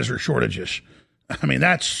fertilizer shortages. I mean,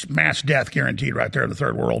 that's mass death guaranteed right there in the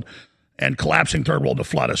third world, and collapsing third world to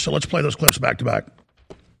flood us. So let's play those clips back to back.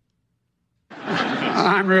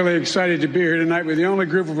 I'm really excited to be here tonight with the only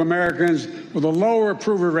group of Americans with a lower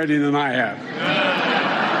approval rating than I have.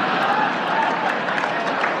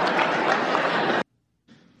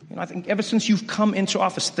 You know, I think ever since you've come into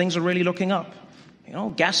office, things are really looking up. You know,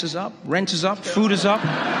 gas is up, rent is up, food is up,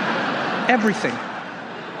 everything.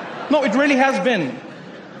 No, it really has been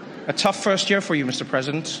a tough first year for you, Mr.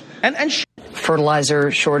 President.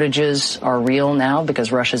 Fertilizer shortages are real now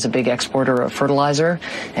because Russia's a big exporter of fertilizer.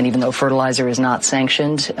 And even though fertilizer is not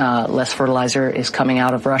sanctioned, less fertilizer is coming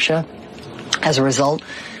out of Russia. As a result,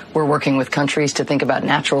 we're working with countries to think about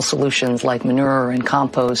natural solutions like manure and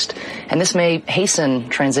compost. And this may hasten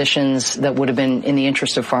transitions that would have been in the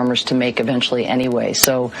interest of farmers to make eventually anyway.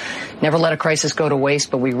 So never let a crisis go to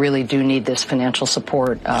waste, but we really do need this financial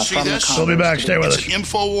support from the Congress. We'll be back. Stay with us. It's an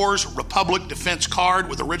InfoWars Republic Defense card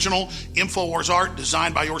with original InfoWars art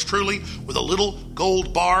designed by yours truly with a little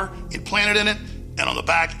gold bar implanted in it. And on the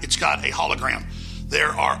back, it's got a hologram. There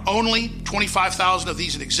are only 25,000 of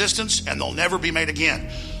these in existence, and they'll never be made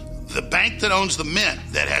again. The bank that owns the Mint,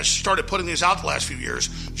 that has started putting these out the last few years,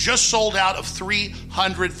 just sold out of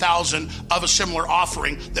 300,000 of a similar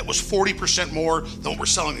offering that was 40% more than what we're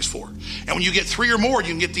selling these for. And when you get 3 or more, you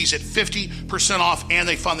can get these at 50% off, and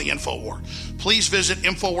they fund the InfoWar. Please visit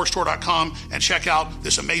InfoWarsStore.com and check out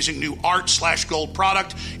this amazing new art/gold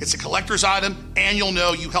product. It's a collector's item, and you'll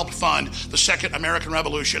know you helped fund the Second American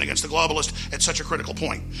Revolution against the globalists at such a critical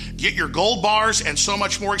point. Get your gold bars and so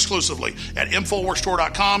much more exclusively at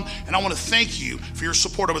InfoWarsStore.com. And I want to thank you for your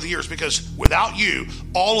support over the years, because without you,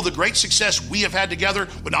 all of the great success we have had together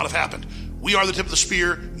would not have happened. We are the tip of the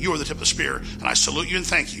spear. You are the tip of the spear. And I salute you and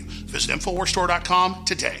thank you. Visit InfoWarsStore.com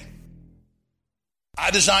today.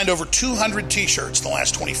 I designed over 200 T-shirts in the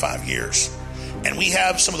last 25 years. And we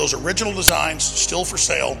have some of those original designs still for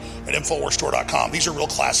sale at InfoWarsStore.com. These are real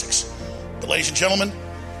classics. But ladies and gentlemen,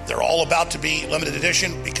 they're all about to be limited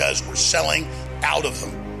edition because we're selling out of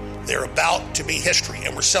them. They're about to be history,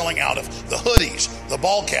 and we're selling out of the hoodies, the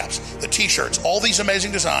ball caps, the T-shirts, all these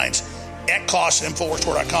amazing designs at cost at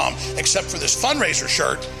InfoWarsStore.com, except for this fundraiser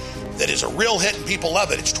shirt that is a real hit and people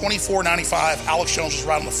love it. It's $24.95. Alex Jones is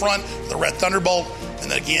right on the front, the red Thunderbolt,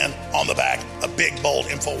 and then again on the back, a big bold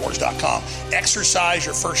InfoWars.com. Exercise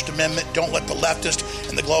your First Amendment. Don't let the leftist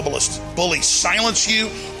and the globalist bullies silence you,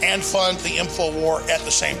 and fund the InfoWar at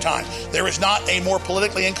the same time. There is not a more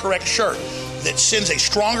politically incorrect shirt that sends a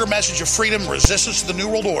stronger message of freedom and resistance to the New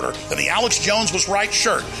World Order than the Alex Jones Was Right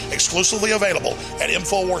shirt, exclusively available at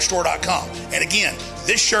InfoWarsStore.com. And again,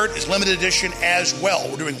 this shirt is limited edition as well.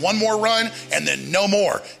 We're doing one more run and then no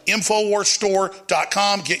more.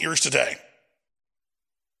 InfoWarsStore.com. Get yours today.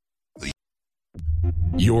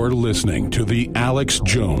 You're listening to The Alex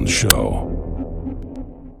Jones Show.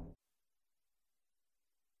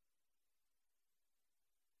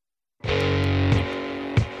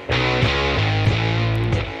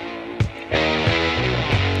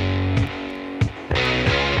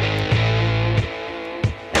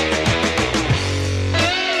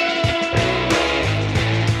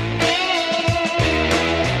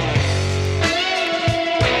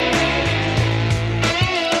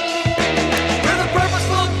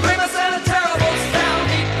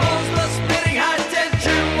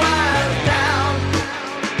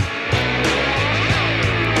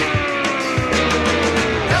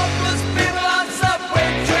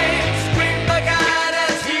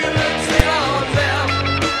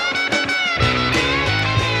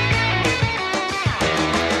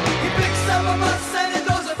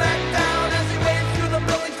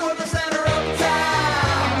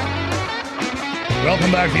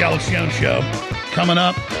 Welcome back to the Alex Jones Show. Coming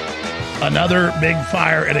up, another big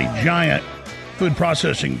fire at a giant food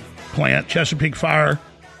processing plant. Chesapeake Fire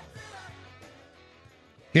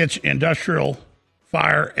hits industrial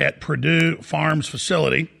fire at Purdue Farms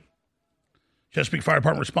facility. Chesapeake Fire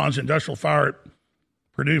Department responds to industrial fire at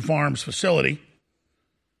Purdue Farms facility.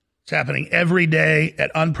 It's happening every day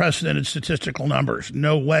at unprecedented statistical numbers.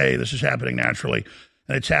 No way this is happening naturally.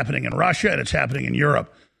 And it's happening in Russia and it's happening in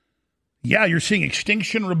Europe. Yeah, you're seeing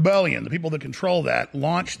Extinction Rebellion, the people that control that,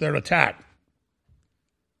 launch their attack.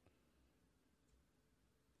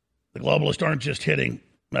 The globalists aren't just hitting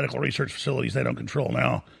medical research facilities they don't control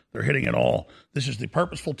now. They're hitting it all. This is the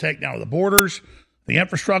purposeful takedown of the borders, the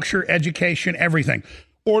infrastructure, education, everything.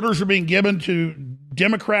 Orders are being given to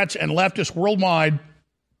Democrats and leftists worldwide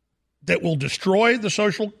that will destroy the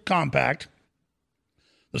social compact,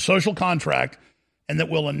 the social contract, and that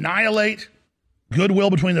will annihilate goodwill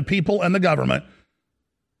between the people and the government.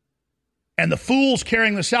 And the fools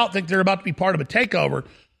carrying this out think they're about to be part of a takeover.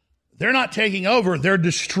 They're not taking over. They're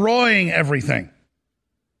destroying everything.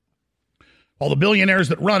 While the billionaires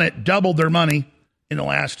that run it doubled their money in the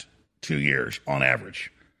last 2 years on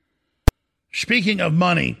average. Speaking of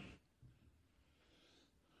money,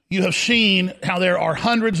 you have seen how there are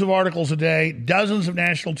hundreds of articles a day, dozens of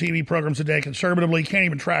national TV programs a day, conservatively, can't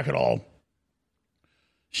even track it all,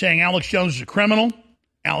 saying Alex Jones is a criminal,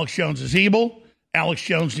 Alex Jones is evil, Alex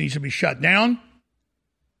Jones needs to be shut down.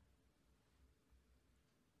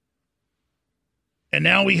 And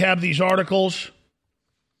now we have these articles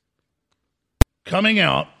coming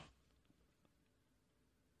out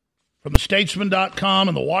from the Statesman.com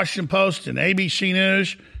and the Washington Post and ABC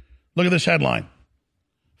News. Look at this headline.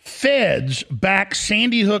 Feds back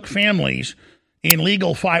Sandy Hook families in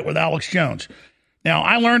legal fight with Alex Jones. Now,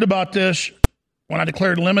 I learned about this when I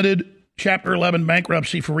declared limited Chapter 11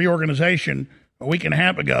 bankruptcy for reorganization a week and a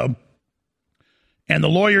half ago. And the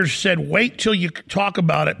lawyers said, wait till you talk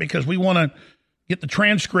about it because we want to get the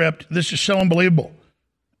transcript. This is so unbelievable.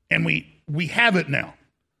 And we have it now.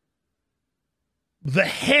 The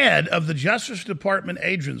head of the Justice Department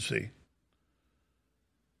agency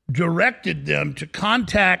directed them to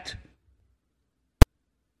contact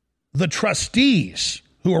the trustees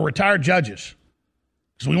who are retired judges.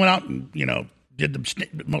 Because we went out and, did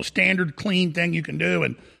the most standard clean thing you can do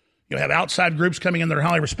and have outside groups coming in that are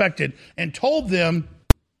highly respected and told them,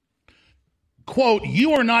 quote,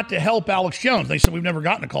 you are not to help Alex Jones. They said, we've never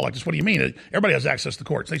gotten a call like this. What do you mean? Everybody has access to the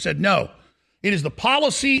courts. They said, no, it is the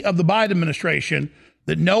policy of the Biden administration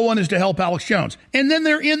that no one is to help Alex Jones. And then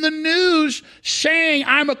they're in the news saying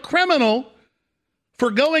I'm a criminal for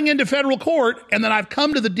going into federal court and that I've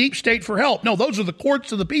come to the deep state for help. No, those are the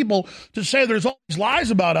courts of the people to say there's all these lies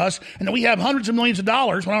about us and that we have hundreds of millions of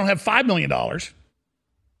dollars when I don't have $5 million.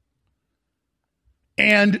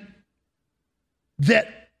 And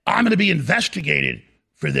that I'm going to be investigated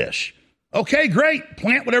for this. Okay, great.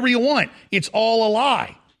 Plant whatever you want. It's all a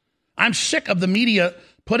lie. I'm sick of the media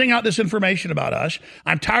putting out this information about us.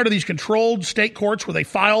 I'm tired of these controlled state courts where they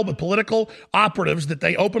file with political operatives that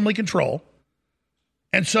they openly control.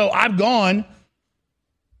 And so I've gone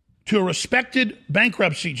to a respected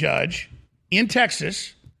bankruptcy judge in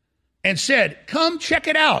Texas and said, come check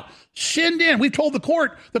it out. Send in. We've told the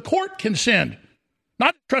court can send.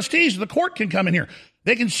 Not trustees, the court can come in here.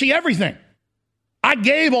 They can see everything. I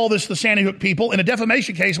gave all this to the Sandy Hook people in a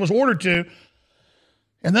defamation case, was ordered to,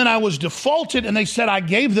 and then I was defaulted and they said I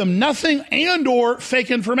gave them nothing and or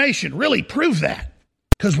fake information. Really, prove that,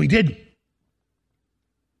 because we didn't.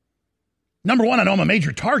 Number one, I know I'm a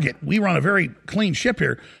major target. We run a very clean ship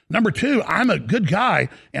here. Number two, I'm a good guy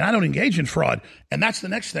and I don't engage in fraud. And that's the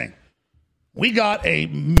next thing. We got a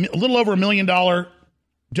little over $1 million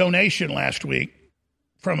donation last week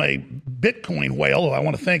from a Bitcoin whale, who I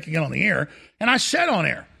want to thank again on the air. And I said on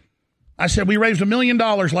air, I said, we raised $1 million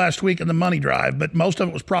last week in the money drive, but most of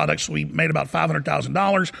it was products. We made about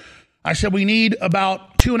 $500,000. I said, we need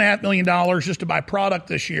about $2.5 million just to buy product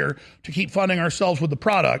this year to keep funding ourselves with the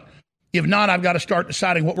product. If not, I've got to start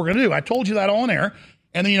deciding what we're going to do. I told you that on air.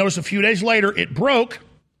 And then you notice a few days later, it broke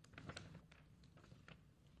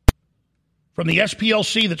from the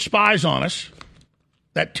SPLC that spies on us,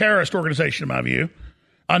 that terrorist organization in my view.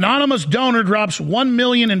 Anonymous donor drops $1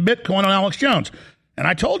 million in Bitcoin on Alex Jones. And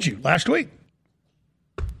I told you last week.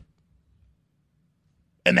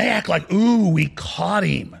 And they act like, ooh, we caught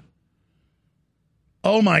him.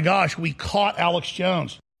 Oh my gosh, we caught Alex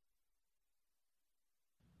Jones.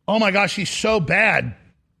 Oh my gosh, he's so bad.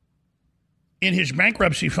 In his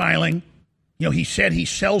bankruptcy filing, he said he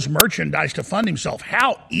sells merchandise to fund himself.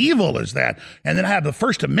 How evil is that? And then I have the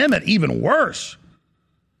First Amendment, even worse.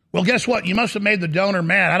 Well, guess what? You must have made the donor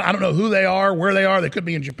mad. I don't know who they are, where they are. They could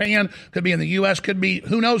be in Japan, could be in the U.S., could be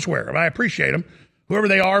who knows where. But I appreciate them. Whoever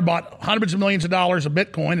they are bought hundreds of millions of dollars of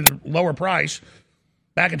Bitcoin at a lower price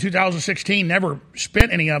back in 2016, never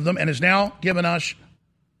spent any of them, and has now given us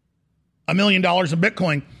 $1 million of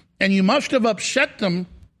Bitcoin. And you must have upset them,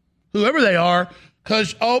 whoever they are,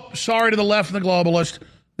 because, sorry to the left and the globalists,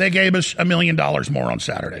 they gave us $1 million more on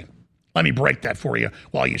Saturday. Let me break that for you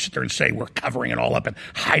while you sit there and say we're covering it all up and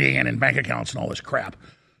hiding it in bank accounts and all this crap.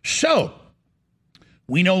 So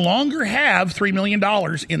we no longer have $3 million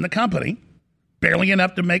in the company, barely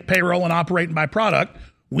enough to make payroll and operate and buy product.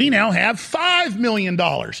 We now have $5 million.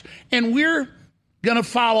 And we're going to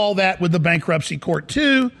file all that with the bankruptcy court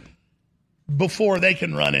too before they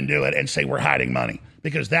can run and do it and say we're hiding money,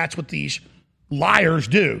 because that's what these liars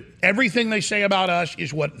do. Everything they say about us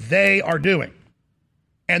is what they are doing.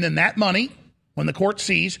 And then that money, when the court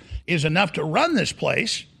sees, is enough to run this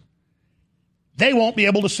place. They won't be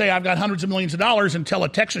able to say, I've got hundreds of millions of dollars, and tell a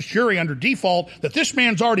Texas jury under default that this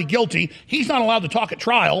man's already guilty. He's not allowed to talk at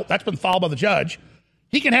trial. That's been filed by the judge.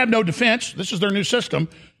 He can have no defense. This is their new system.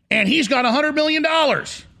 And he's got $100 million.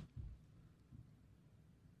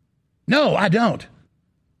 No, I don't.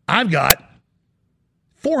 I've got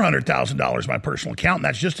 $400,000 in my personal account, and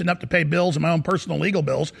that's just enough to pay bills and my own personal legal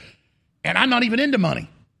bills. And I'm not even into money.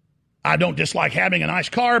 I don't dislike having a nice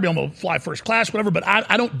car, being able to fly first class, whatever, but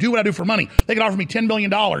I don't do what I do for money. They could offer me $10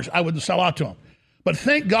 billion. I wouldn't sell out to them. But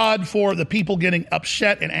thank God for the people getting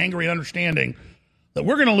upset and angry and understanding that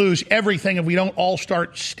we're going to lose everything if we don't all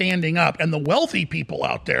start standing up. And the wealthy people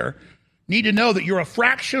out there need to know that you're a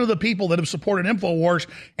fraction of the people that have supported InfoWars,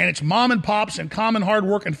 and it's mom and pops and common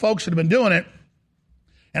hardworking folks that have been doing it.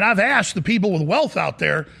 And I've asked the people with wealth out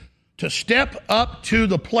there to step up to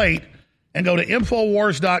the plate and go to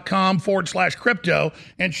Infowars.com/crypto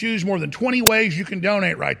and choose more than 20 ways you can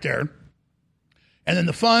donate right there. And then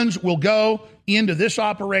the funds will go into this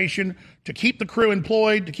operation to keep the crew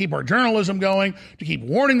employed, to keep our journalism going, to keep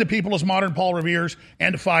warning the people as modern Paul Revere's,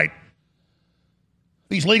 and to fight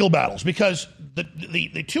these legal battles. Because the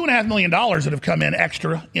 $2.5 million that have come in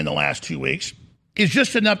extra in the last 2 weeks is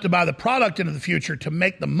just enough to buy the product into the future to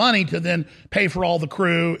make the money to then pay for all the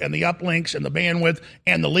crew and the uplinks and the bandwidth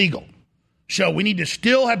and the legal. So we need to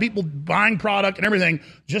still have people buying product and everything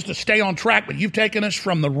just to stay on track. But you've taken us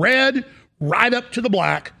from the red right up to the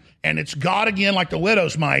black, and it's God again like the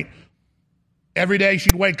widow's mite. Every day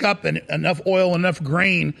she'd wake up and enough oil and enough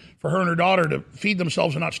grain for her and her daughter to feed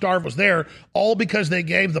themselves and not starve was there, all because they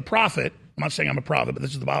gave the prophet, I'm not saying I'm a prophet, but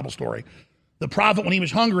this is the Bible story. The prophet, when he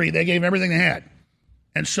was hungry, they gave him everything they had.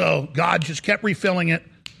 And so God just kept refilling it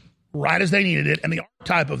right as they needed it. And the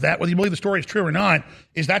archetype of that, whether you believe the story is true or not,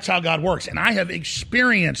 is that's how God works. And I have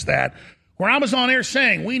experienced that where I was on air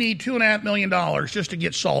saying we need $2.5 million just to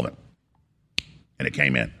get solvent. And it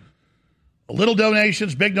came in. Little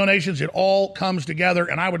donations, big donations, it all comes together.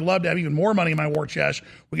 And I would love to have even more money in my war chest.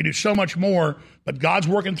 We can do so much more, but God's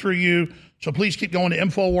working through you. So please keep going to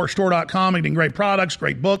InfoWarsStore.com and getting great products,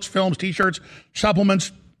 great books, films, T-shirts,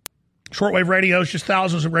 supplements, shortwave radios, just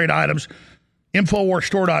thousands of great items.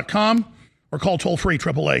 InfoWarsStore.com or call toll-free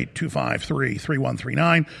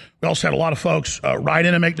 888-253-3139. We also had a lot of folks write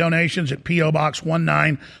in and make donations at P.O. Box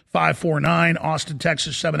 19549, Austin,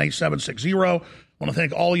 Texas 78760. I want to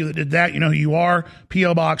thank all of you that did that. You know who you are.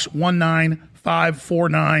 P.O. Box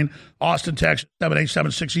 19549, Austin, Texas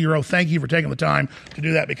 78760. Thank you for taking the time to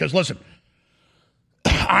do that because, listen,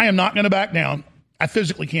 I am not going to back down. I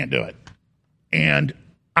physically can't do it. And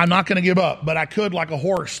I'm not going to give up, but I could, like a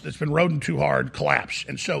horse that's been riding too hard, collapse.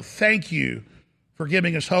 And so thank you for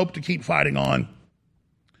giving us hope to keep fighting on.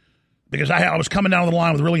 because I was coming down the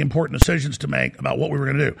line with really important decisions to make about what we were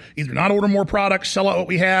going to do. Either not order more products, sell out what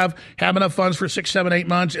we have enough funds for 6, 7, 8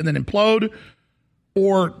 months, and then implode,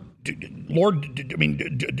 or do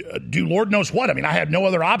Lord knows what. I mean, I had no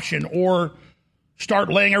other option, or start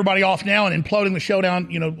laying everybody off now and imploding the showdown,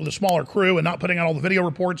 with a smaller crew and not putting out all the video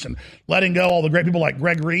reports and letting go all the great people like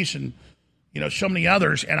Greg Reese and so many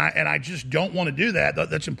others, and I just don't want to do that.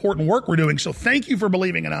 That's important work we're doing. So thank you for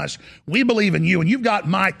believing in us. We believe in you, and you've got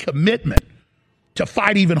my commitment to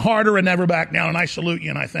fight even harder and never back down, and I salute you,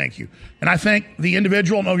 and I thank you. And I thank the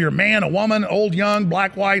individual. I know you're a man, a woman, old, young,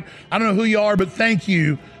 black, white. I don't know who you are, but thank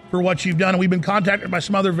you for what you've done. And we've been contacted by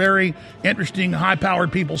some other very interesting,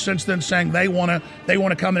 high-powered people since then saying they want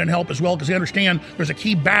to come in and help as well, because they understand there's a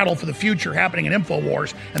key battle for the future happening in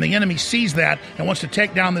InfoWars, and the enemy sees that and wants to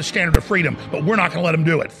take down this standard of freedom, but we're not going to let them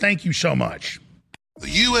do it. Thank you so much. The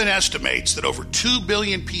UN estimates that over 2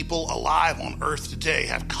 billion people alive on Earth today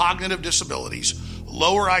have cognitive disabilities,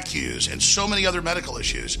 lower IQs, and so many other medical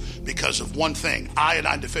issues because of one thing,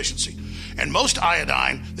 iodine deficiency. And most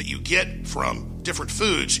iodine that you get from different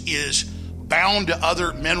foods is bound to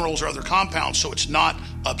other minerals or other compounds, so it's not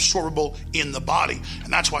absorbable in the body.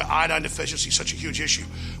 And that's why iodine deficiency is such a huge issue.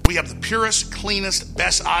 We have the purest, cleanest,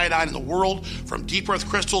 best iodine in the world from deep earth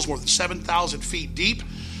crystals more than 7,000 feet deep.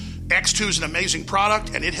 X2 is an amazing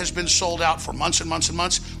product, and it has been sold out for months and months and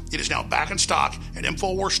months. It is now back in stock at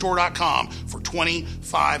InfoWarsStore.com for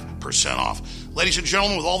 25% off. Ladies and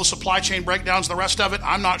gentlemen, with all the supply chain breakdowns and the rest of it,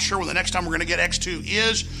 I'm not sure when the next time we're going to get X2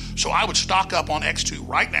 is, so I would stock up on X2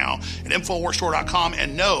 right now at InfoWarsStore.com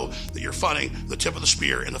and know that you're funding the tip of the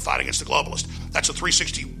spear in the fight against the globalist. That's a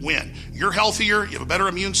 360 win. You're healthier, you have a better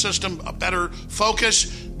immune system, a better focus,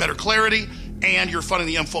 better clarity, and you're funding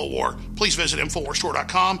the InfoWar. Please visit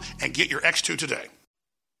InfoWarsStore.com and get your X2 today.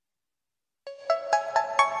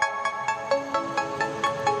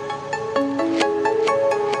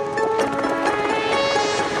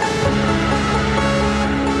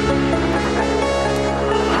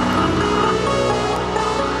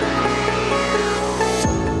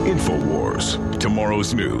 InfoWars,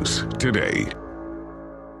 tomorrow's news today.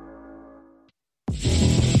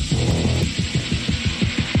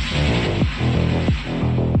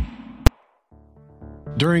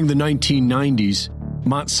 During the 1990s,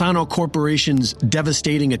 Monsanto Corporation's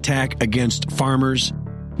devastating attack against farmers,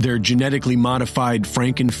 their genetically modified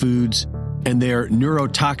frankenfoods, and their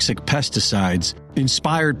neurotoxic pesticides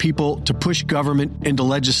inspired people to push government into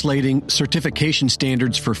legislating certification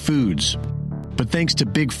standards for foods. But thanks to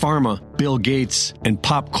Big Pharma, Bill Gates, and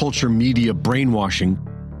pop culture media brainwashing,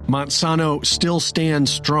 Monsanto still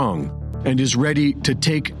stands strong and is ready to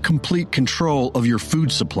take complete control of your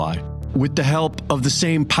food supply, with the help of the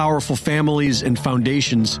same powerful families and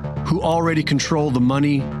foundations who already control the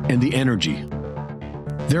money and the energy.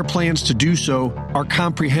 Their plans to do so are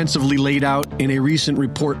comprehensively laid out in a recent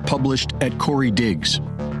report published at Corey Diggs.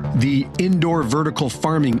 The indoor vertical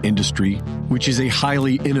farming industry, which is a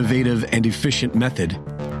highly innovative and efficient method,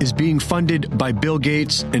 is being funded by Bill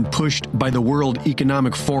Gates and pushed by the World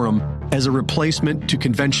Economic Forum as a replacement to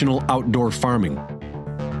conventional outdoor farming.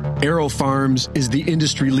 AeroFarms is the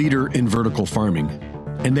industry leader in vertical farming,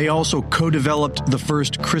 and they also co-developed the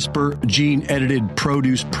first CRISPR gene-edited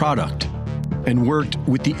produce product and worked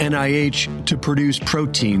with the NIH to produce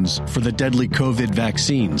proteins for the deadly COVID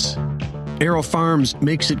vaccines. AeroFarms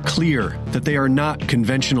makes it clear that they are not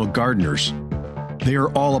conventional gardeners. They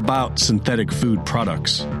are all about synthetic food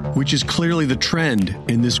products, which is clearly the trend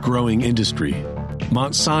in this growing industry.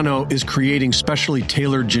 Monsanto is creating specially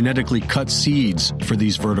tailored genetically cut seeds for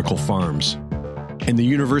these vertical farms. And the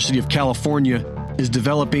University of California is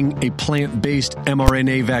developing a plant-based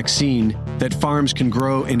mRNA vaccine that farms can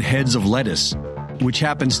grow in heads of lettuce, which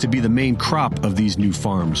happens to be the main crop of these new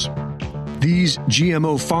farms. These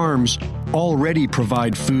GMO farms already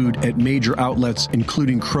provide food at major outlets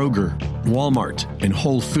including Kroger, Walmart, and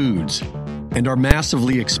Whole Foods, and are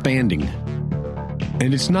massively expanding.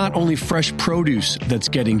 And it's not only fresh produce that's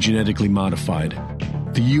getting genetically modified.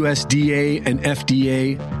 The USDA and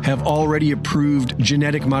FDA have already approved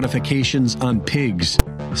genetic modifications on pigs,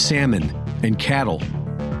 salmon, and cattle,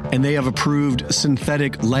 and they have approved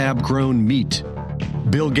synthetic lab-grown meat.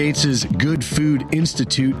 Bill Gates' Good Food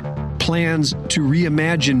Institute plans to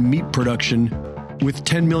reimagine meat production with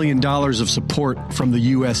 $10 million of support from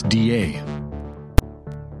the USDA.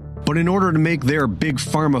 But in order to make their big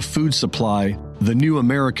pharma food supply the new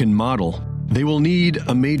American model, they will need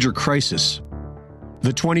a major crisis.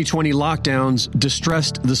 The 2020 lockdowns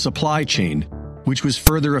distressed the supply chain, which was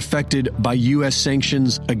further affected by U.S.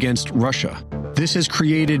 sanctions against Russia. This has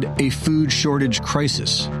created a food shortage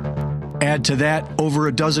crisis. Add to that, over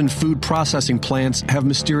a dozen food processing plants have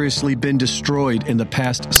mysteriously been destroyed in the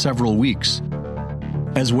past several weeks,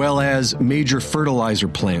 as well as major fertilizer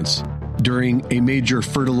plants during a major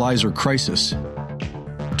fertilizer crisis.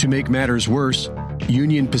 To make matters worse,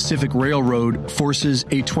 Union Pacific Railroad forces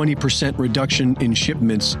a 20% reduction in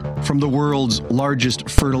shipments from the world's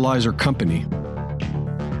largest fertilizer company.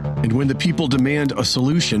 And when the people demand a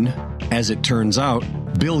solution, as it turns out,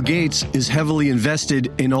 Bill Gates is heavily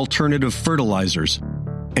invested in alternative fertilizers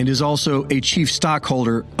and is also a chief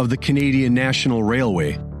stockholder of the Canadian National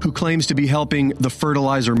Railway, who claims to be helping the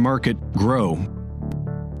fertilizer market grow.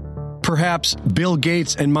 Perhaps Bill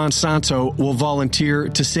Gates and Monsanto will volunteer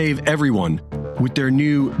to save everyone with their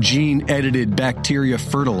new gene-edited bacteria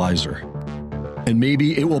fertilizer. And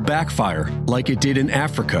maybe it will backfire like it did in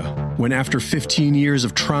Africa, when after 15 years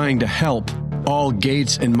of trying to help, all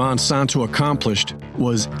Gates and Monsanto accomplished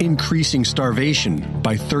was increasing starvation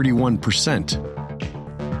by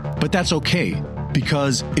 31%. But that's okay,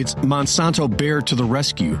 because it's Monsanto Bayer to the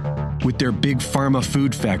rescue with their big pharma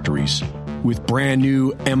food factories, with brand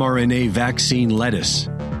new mRNA vaccine lettuce.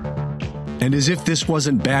 And as if this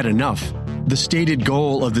wasn't bad enough, the stated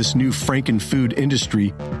goal of this new frankenfood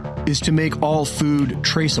industry is to make all food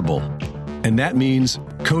traceable, and that means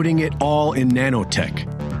coating it all in nanotech.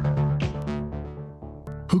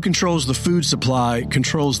 Who controls the food supply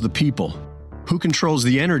controls the people. Who controls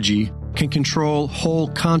the energy can control whole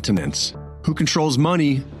continents. Who controls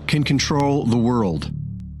money can control the world.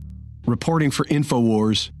 Reporting for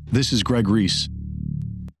InfoWars, this is Greg Reese.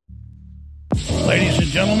 Ladies and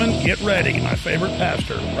gentlemen, get ready. My favorite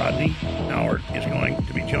pastor, Rodney Howard, is going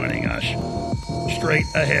to be joining us straight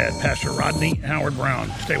ahead. Pastor Rodney Howard Brown.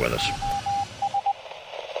 Stay with us.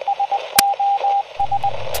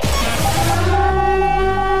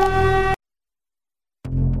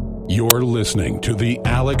 You're listening to The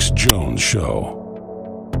Alex Jones Show.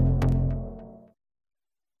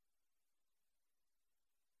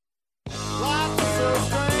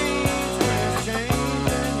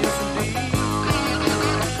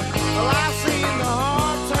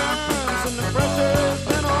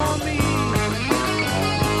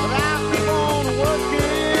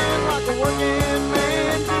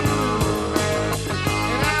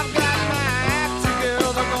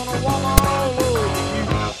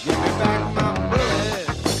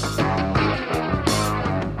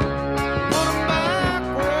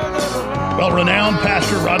 Renowned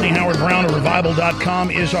Pastor Rodney Howard Brown of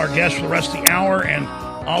Revival.com is our guest for the rest of the hour, and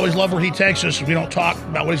I always love where he takes us. We don't talk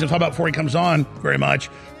about what he's going to talk about before he comes on very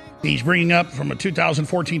much. He's bringing up from a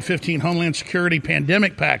 2014-15 Homeland Security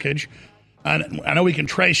pandemic package. And I know we can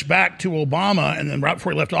trace back to Obama, and then right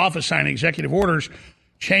before he left office, signing executive orders,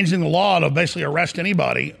 changing the law to basically arrest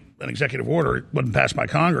anybody, an executive order, it wasn't passed by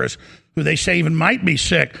Congress, who they say even might be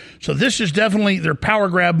sick. So this is definitely their power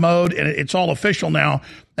grab mode, and it's all official now.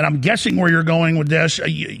 And I'm guessing where you're going with this.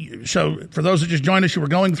 So for those that just joined us, you were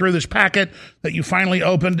going through this packet that you finally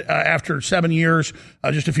opened after 7 years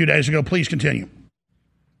just a few days ago. Please continue.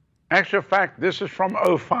 Actual fact, this is from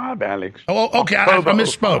 05, Alex. Oh, okay. I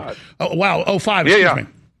misspoke. 05. Oh, wow. 05. Excuse me.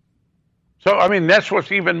 So, I mean, that's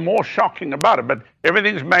what's even more shocking about it. But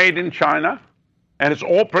everything's made in China, and it's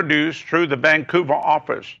all produced through the Vancouver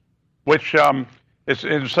office, which is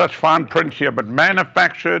in such fine print here, but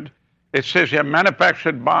manufactured. It says here,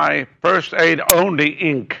 manufactured by First Aid Only,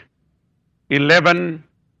 Inc.,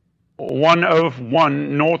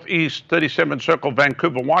 11101 Northeast 37th Circle,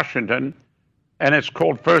 Vancouver, Washington, and it's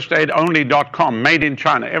called firstaidonly.com, made in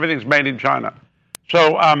China. Everything's made in China.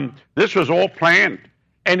 So this was all planned.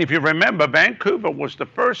 And if you remember, Vancouver was the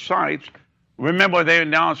first site. Remember, they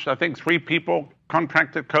announced, I think, 3 people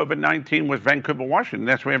contracted COVID-19 was Vancouver, Washington.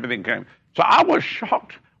 That's where everything came. So I was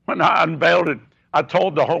shocked when I unveiled it. I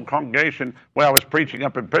told the whole congregation where I was preaching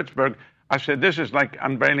up in Pittsburgh, I said, this is like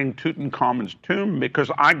unveiling Tutankhamun's tomb,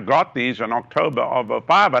 because I got these in October of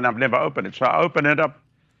 05 and I've never opened it. So I opened it up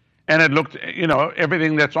and it looked,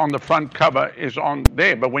 everything that's on the front cover is on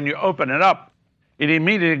there. But when you open it up, it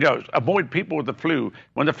immediately goes, avoid people with the flu.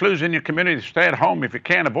 When the flu's in your community, stay at home. If you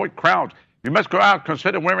can, avoid crowds. You must go out,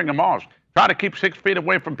 consider wearing a mask. Try to keep 6 feet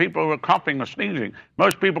away from people who are coughing or sneezing.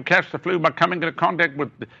 Most people catch the flu by coming into contact with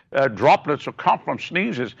droplets or cough from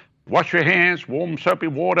sneezes. Wash your hands, warm soapy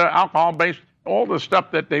water, alcohol-based, all the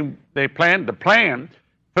stuff that they plan to plan.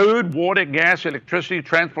 Food, water, gas, electricity,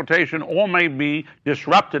 transportation, all may be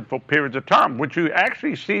disrupted for periods of time, which you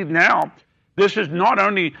actually see now. This is not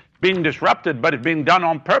only being disrupted, but it's being done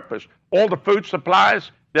on purpose. All the food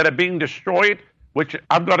supplies that are being destroyed, which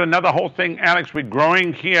I've got another whole thing, Alex. We're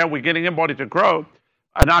growing here. We're getting everybody to grow.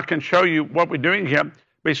 And I can show you what we're doing here.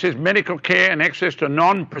 where he says medical care and access to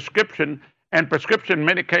non-prescription and prescription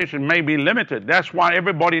medication may be limited. That's why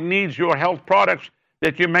everybody needs your health products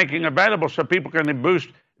that you're making available so people can boost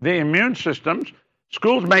their immune systems.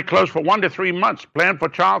 Schools may close for 1 to 3 months. Plan for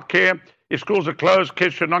child care. If schools are closed,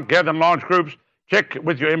 kids should not gather in large groups. Check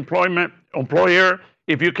with your employer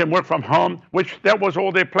if you can work from home, which that was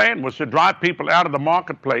all their plan, was to drive people out of the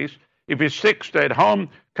marketplace. If you're sick, stay at home,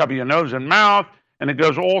 cover your nose and mouth, and it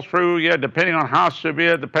goes all through, depending on how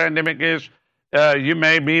severe the pandemic is. You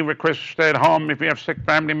may be requested to stay at home if you have sick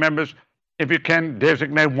family members. If you can,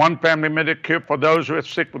 designate one family medic for those who are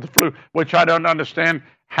sick with the flu, which I don't understand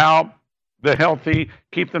how the healthy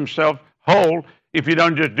keep themselves whole if you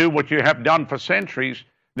don't just do what you have done for centuries.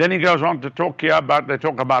 Then he goes on to talk here about, they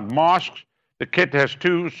talk about masks. The kit has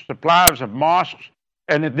 2 supplies of masks.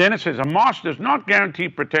 And then it says, a mask does not guarantee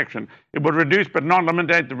protection. It will reduce but not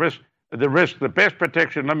eliminate the risk. The best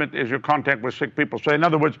protection limit is your contact with sick people. So in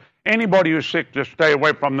other words, anybody who's sick, just stay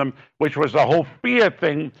away from them, which was the whole fear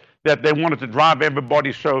thing that they wanted to drive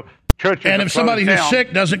everybody. So churches and if somebody who's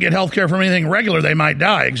sick doesn't get health care from anything regular, they might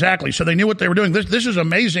die. Exactly. So they knew what they were doing. This is an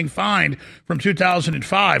amazing find from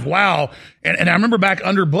 2005. Wow. And I remember back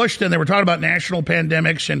under Bush, then they were talking about national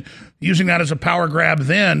pandemics and using that as a power grab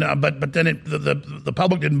then, but then the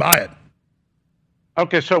public didn't buy it.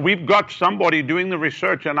 Okay, so we've got somebody doing the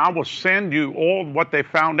research, and I will send you all what they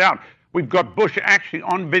found out. We've got Bush actually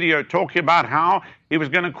on video talking about how he was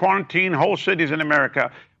going to quarantine whole cities in America.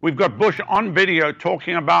 We've got Bush on video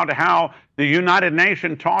talking about how the United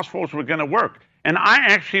Nations task force was going to work. And I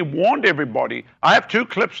actually warned everybody. I have 2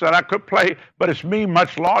 clips that I could play, but it's me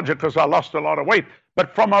much larger because I lost a lot of weight.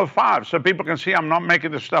 But from 2005, so people can see I'm not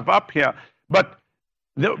making this stuff up here. But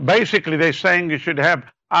basically, they're saying you should have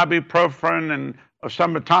ibuprofen and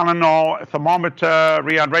some Tylenol, thermometer,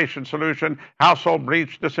 rehydration solution, household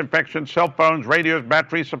bleach, disinfection, cell phones, radios,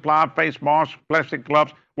 batteries, supply, face masks, plastic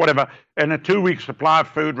gloves, whatever, and a 2-week supply of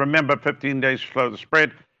food. Remember, 15 days to slow the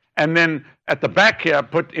spread. And then at the back here,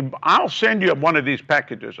 I'll send you one of these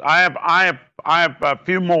packages. I have a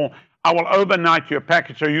few more. I will overnight your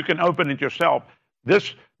package so you can open it yourself.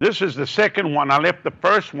 This is the second one. I left the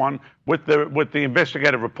first one with the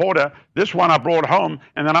investigative reporter. This one I brought home,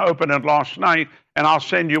 and then I opened it last night, and I'll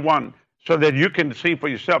send you one so that you can see for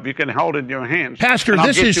yourself. You can hold it in your hands. Pastor,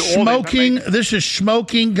 this is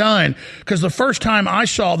smoking gun. Because the first time I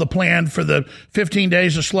saw the plan for the 15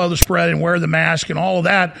 days to slow the spread and wear the mask and all of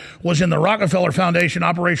that was in the Rockefeller Foundation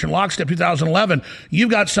Operation Lockstep 2011.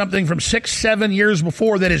 You've got something from 6-7 years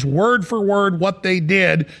before that is word for word what they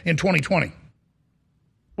did in 2020.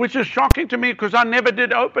 Which is shocking to me because I never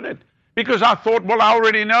did open it. Because I thought, well, I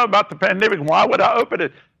already know about the pandemic. Why would I open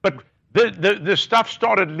it? But the stuff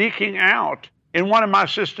started leaking out in one of my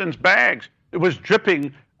assistant's bags. It was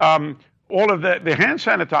dripping all of the hand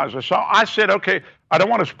sanitizer. So I said, okay, I don't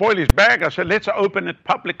want to spoil his bag. I said, let's open it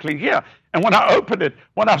publicly here. And when I opened it,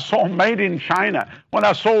 when I saw made in China, when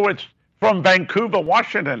I saw it's from Vancouver,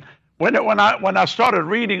 Washington, when I started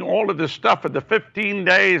reading all of this stuff at the 15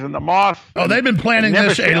 days and the masks. Oh, they've been planning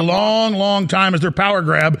this a long time as their power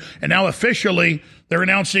grab, and now officially they're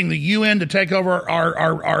announcing the UN to take over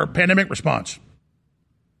our pandemic response.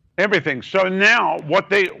 Everything. So now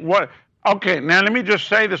okay, now let me just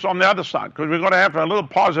say this on the other side, because we're going to have a little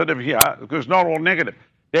positive here, because it's not all negative.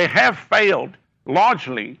 They have failed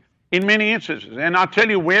largely in many instances, and I'll tell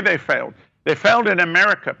you where they failed. They failed in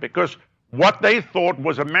America because what they thought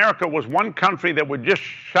was America was one country that would just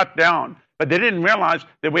shut down, but they didn't realize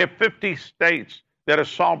that we have 50 states that are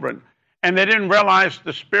sovereign, and they didn't realize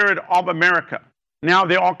the spirit of America. Now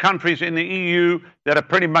there are countries in the EU that are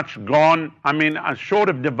pretty much gone. I mean, short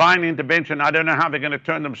of divine intervention, I don't know how they're going to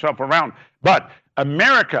turn themselves around. But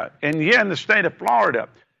America, and here in the state of Florida,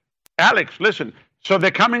 Alex, listen, so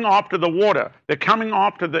they're coming after the water, they're coming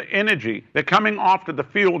after the energy, they're coming after the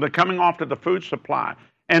fuel, they're coming after the food supply.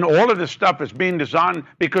 And all of this stuff is being designed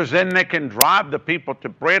because then they can drive the people to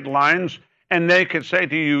bread lines and they can say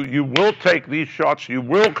to you, you will take these shots, you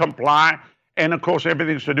will comply. And, of course,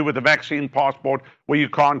 everything's to do with the vaccine passport where you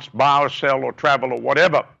can't buy or sell or travel or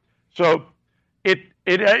whatever. So it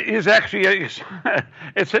is actually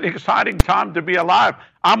it's an exciting time to be alive.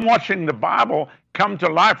 I'm watching the Bible come to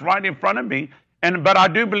life right in front of me. But I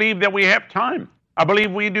do believe that we have time. I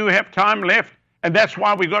believe we do have time left. And that's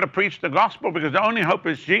why we got to preach the gospel, because the only hope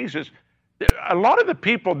is Jesus. A lot of the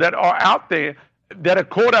people that are out there that are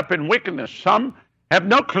caught up in wickedness, some have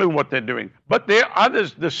no clue what they're doing. But there are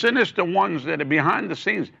others, the sinister ones that are behind the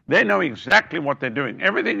scenes, they know exactly what they're doing.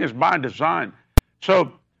 Everything is by design.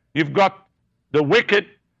 So you've got the wicked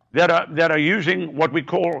that are using what we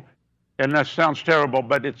call and that sounds terrible,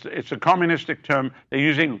 but it's a communistic term. They're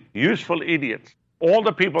using useful idiots. All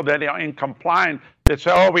the people that are in compliance that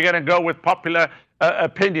say, oh, we're going to go with popular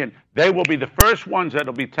opinion, they will be the first ones that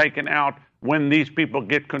will be taken out when these people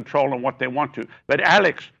get control of what they want to. But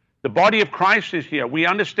Alex, the body of Christ is here. We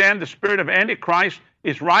understand the spirit of Antichrist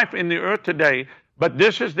is rife in the earth today, but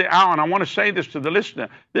this is the hour, and I want to say this to the listener,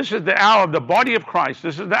 this is the hour of the body of Christ.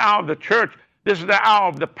 This is the hour of the church. This is the hour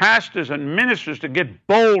of the pastors and ministers to get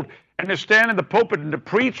bold and to stand in the pulpit and to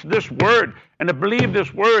preach this word and to believe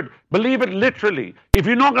this word. Believe it literally. If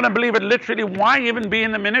you're not going to believe it literally, why even be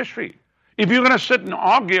in the ministry? If you're going to sit and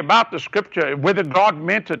argue about the scripture, whether God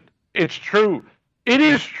meant it, it's true. It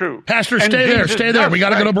is true. Pastor, stay there. We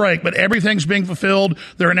got to go to break, but everything's being fulfilled.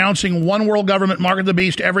 They're announcing one world government, mark of the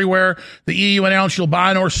beast everywhere. The EU announced you'll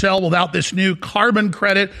buy nor sell without this new carbon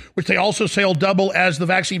credit, which they also say will double as the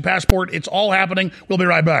vaccine passport. It's all happening. We'll be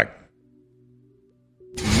right back.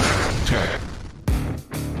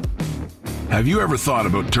 Have you ever thought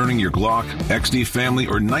about turning your Glock, XD Family,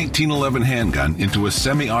 or 1911 handgun into a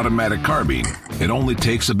semi-automatic carbine? It only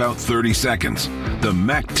takes about 30 seconds. The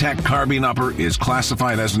MacTech Carbine Upper is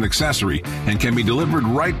classified as an accessory and can be delivered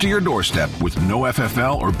right to your doorstep with no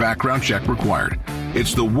FFL or background check required.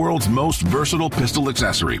 It's the world's most versatile pistol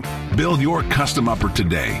accessory. Build your custom upper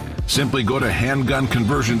today. Simply go to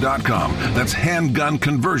handgunconversion.com. That's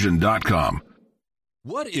handgunconversion.com.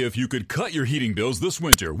 What if you could cut your heating bills this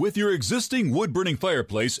winter with your existing wood-burning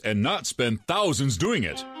fireplace and not spend thousands doing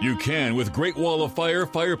it? You can with Great Wall of Fire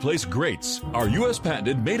fireplace grates. Our U.S.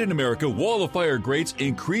 patented made-in-America Wall of Fire grates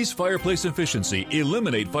increase fireplace efficiency,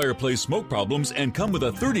 eliminate fireplace smoke problems, and come with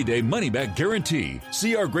a 30-day money-back guarantee.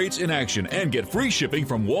 See our grates in action and get free shipping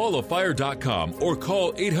from walloffire.com or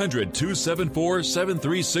call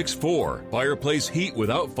 800-274-7364. Fireplace heat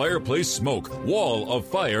without fireplace smoke.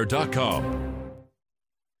 walloffire.com.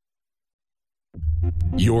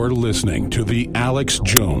 You're listening to The Alex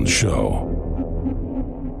Jones Show.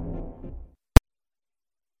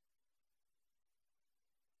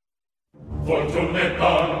 Fortune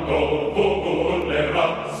tanto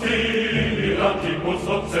volerà, similantibus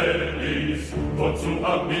ocellis, vocu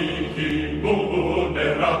amici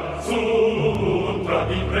munera, sutra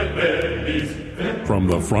di rebellis. From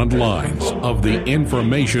the front lines of the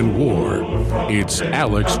information war, it's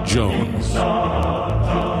Alex Jones.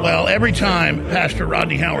 Well, every time Pastor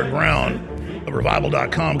Rodney Howard-Browne of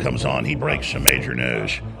Revival.com comes on, he breaks some major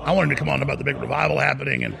news. I wanted to come on about the big revival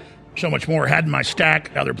happening and so much more. Had in my stack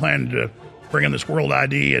how they're planning to bring in this World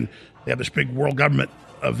ID, and they have this big world government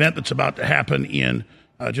event that's about to happen in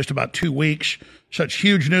just about 2 weeks. Such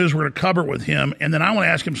huge news. We're going to cover it with him. And then I want to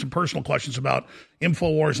ask him some personal questions about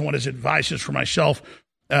InfoWars and what his advice is for myself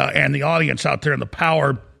and the audience out there and the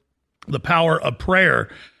power of prayer.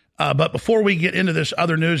 But before we get into this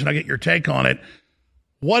other news and I get your take on it,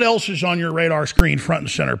 what else is on your radar screen front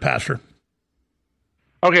and center, Pastor?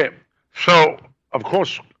 Okay, so, of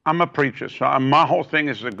course, I'm a preacher, so my whole thing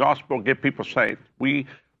is the gospel, get people saved. We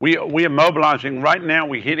are mobilizing right now.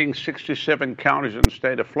 We're hitting 67 counties in the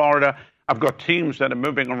state of Florida. I've got teams that are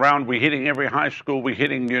moving around. We're hitting every high school. We're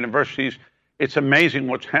hitting universities. It's amazing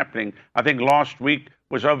what's happening. I think last week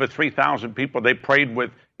was over 3,000 people they prayed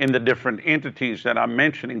with in the different entities that I'm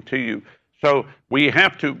mentioning to you. So we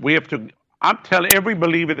have to, I'm telling every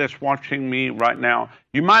believer that's watching me right now,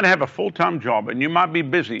 you might have a full-time job and you might be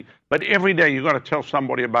busy, but every day you got to tell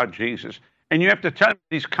somebody about Jesus. And you have to tell them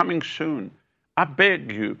he's coming soon. I beg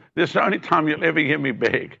you, this is the only time you'll ever hear me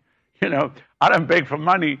beg. You know, I don't beg for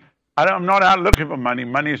money. I'm not out looking for money.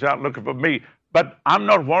 Money's out looking for me. But I'm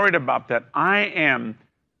not worried about that. I am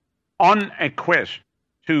on a quest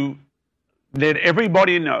to let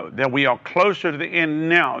everybody know that we are closer to the end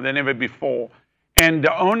now than ever before. And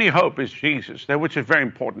the only hope is Jesus, which is very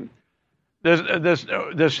important.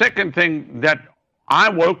 The second thing that I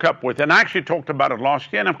woke up with, and I actually talked about it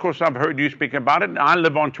last year, and of course I've heard you speak about it. I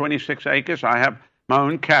live on 26 acres. I have my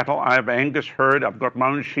own cattle. I have Angus herd. I've got my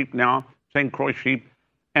own sheep now, St. Croix sheep.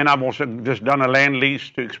 And I've also just done a land lease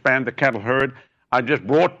to expand the cattle herd. I just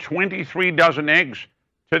brought 23 dozen eggs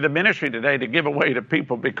to the ministry today to give away to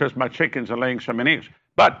people because my chickens are laying so many eggs.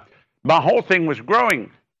 But my whole thing was growing.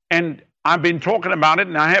 And I've been talking about it,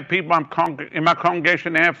 and I have people in my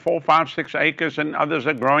congregation, they have 4, 5, 6 acres, and others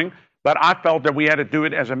are growing. But I felt that we had to do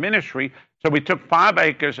it as a ministry. So we took 5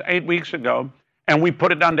 acres 8 weeks ago, and we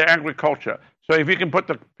put it under agriculture. So if you can put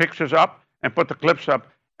the pictures up and put the clips up,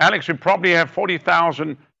 Alex, we probably have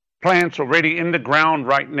 40,000 plants already in the ground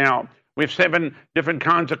right now. We have 7 different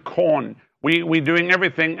kinds of corn. We're doing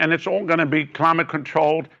everything, and it's all going to be climate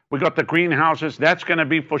controlled. We got the greenhouses. That's going to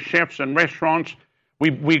be for chefs and restaurants.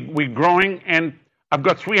 We're growing, and I've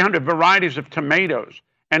got 300 varieties of tomatoes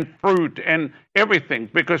and fruit and everything,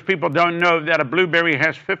 because people don't know that a blueberry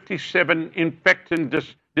has 57 disinfectants.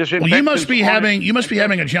 Well, you must be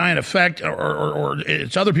having a giant effect, or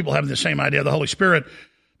it's other people having the same idea of the Holy Spirit,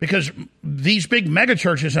 because these big mega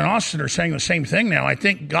churches in Austin are saying the same thing now. I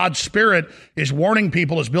think God's Spirit is warning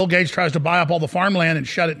people as Bill Gates tries to buy up all the farmland and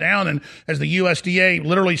shut it down, and as the USDA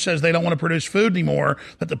literally says they don't want to produce food anymore,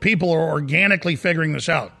 that the people are organically figuring this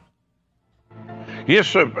out. Yes,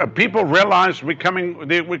 sir. People realize we're coming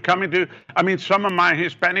to, I mean, some of my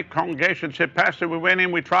Hispanic congregation said, Pastor, we went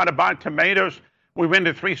in, we tried to buy tomatoes. We went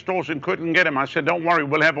to 3 stores and couldn't get them. I said, don't worry,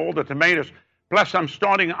 we'll have all the tomatoes. Plus,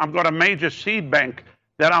 I've got a major seed bank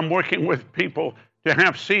that I'm working with people to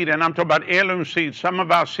have seed, and I'm talking about heirloom seeds. Some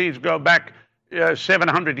of our seeds go back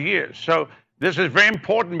 700 years. So this is very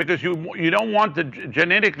important, because you don't want the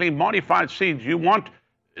genetically modified seeds. You want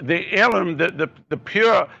the heirloom, the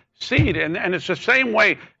pure seed, and it's the same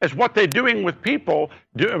way as what they're doing with people,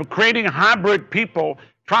 creating hybrid people,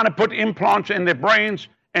 trying to put implants in their brains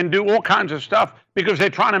and do all kinds of stuff, because they're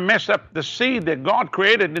trying to mess up the seed that God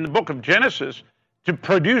created in the book of Genesis to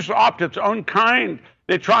produce after its own kind.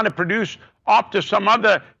 They're trying to produce after some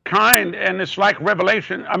other kind, and it's like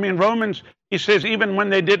Romans, he says, even when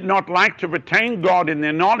they did not like to retain God in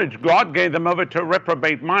their knowledge, God gave them over to a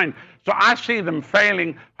reprobate mind. So I see them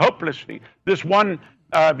failing hopelessly. This one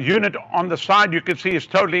unit on the side you can see is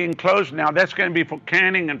totally enclosed now. That's going to be for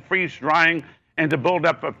canning and freeze drying and to build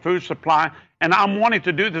up a food supply. And I'm wanting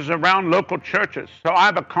to do this around local churches. So I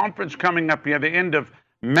have a conference coming up here at the end of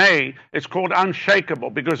May. It's called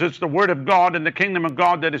Unshakable, because it's the Word of God and the kingdom of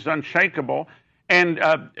God that is unshakable. And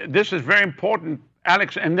this is very important,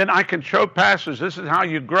 Alex. And then I can show pastors, this is how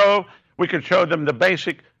you grow. We can show them the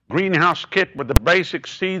basic greenhouse kit with the basic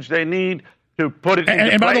seeds they need to put it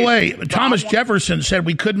into and by place. the way, Thomas Jefferson said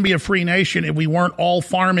we couldn't be a free nation if we weren't all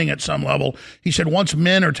farming at some level. He said once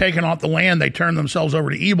men are taken off the land, they turn themselves over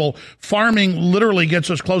to evil. Farming literally gets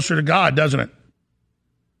us closer to God, doesn't it?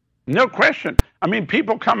 No question. I mean,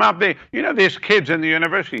 people come out there, there's kids in the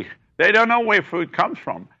university, they don't know where food comes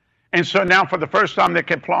from. And so now for the first time they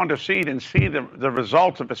can plant a seed and see the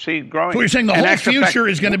results of a seed growing. So you're saying the whole future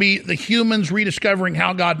is going to be the humans rediscovering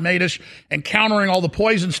how God made us and countering all the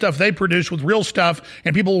poison stuff they produce with real stuff,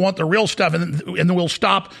 and people will want the real stuff, and then we'll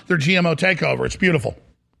stop their GMO takeover. It's beautiful.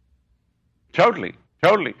 Totally.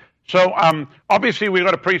 So obviously we've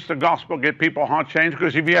got to preach the gospel, get people heart changed,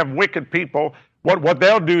 because if you have wicked people, what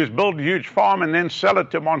they'll do is build a huge farm and then sell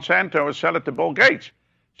it to Monsanto or sell it to Bill Gates.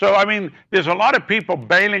 So, I mean, there's a lot of people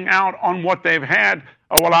bailing out on what they've had.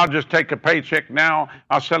 Oh, well, I'll just take a paycheck now.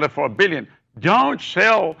 I'll sell it for $1 billion. Don't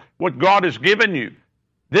sell what God has given you.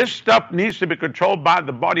 This stuff needs to be controlled by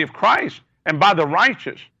the body of Christ and by the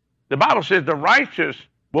righteous. The Bible says the righteous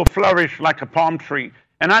will flourish like a palm tree.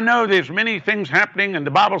 And I know there's many things happening, and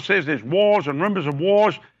the Bible says there's wars and rumors of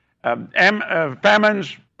wars,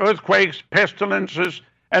 famines, earthquakes, pestilences,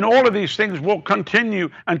 and all of these things will continue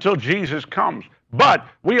until Jesus comes. But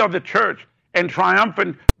we are the church, and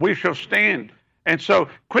triumphant we shall stand. And so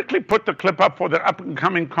quickly put the clip up for the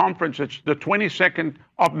up-and-coming conference. It's the 22nd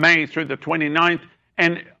of May through the 29th.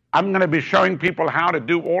 And I'm going to be showing people how to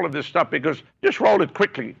do all of this stuff, because just roll it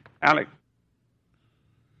quickly, Alec.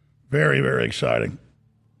 Very, very exciting.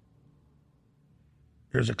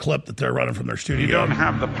 Here's a clip that they're running from their studio. If you don't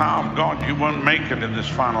have the power of God, you won't make it in this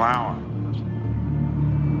final hour.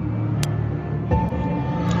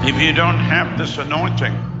 If you don't have this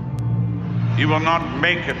anointing, you will not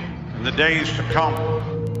make it in the days to come.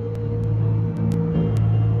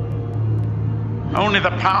 Only the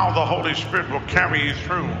power of the Holy Spirit will carry you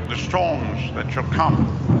through the storms that shall come.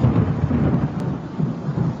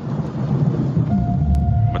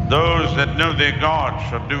 But those that know their God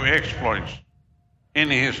shall do exploits in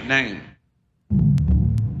His name.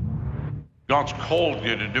 God's called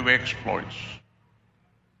you to do exploits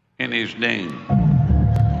in His name.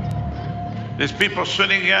 There's people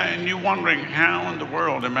sitting here and you wondering, how in the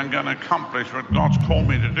world am I going to accomplish what God's called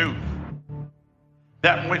me to do?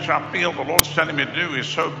 That which I feel the Lord's telling me to do is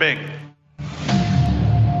so big.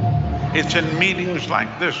 It's in meetings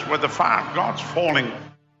like this where the fire of God's falling.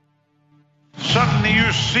 Suddenly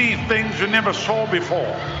you see things you never saw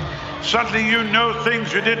before. Suddenly you know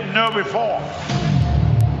things you didn't know before.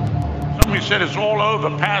 Somebody said it's all over,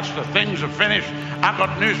 Pastor, things are finished. I've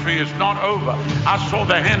got news for you, it's not over. I saw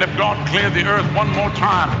the hand of God clear the earth one more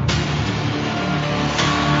time.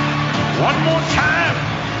 One more time.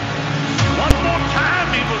 One more time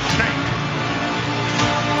He will shake.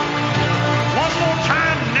 One more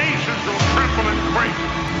time nations will tremble and quake.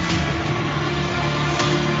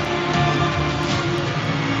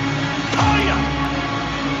 Oh yeah.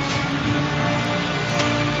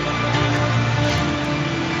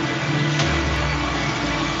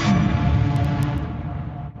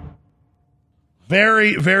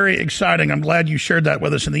 Very, very exciting. I'm glad you shared that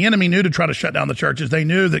with us. And the enemy knew to try to shut down the churches. They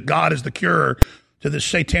knew that God is the cure to this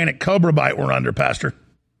satanic cobra bite we're under, Pastor.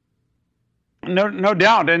 No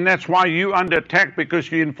doubt, and that's why you under attack,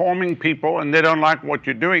 because you're informing people and they don't like what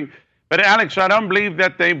you're doing. But Alex, I don't believe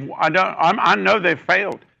that I know they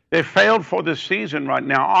failed. They failed for this season right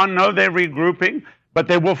now. I know they're regrouping, but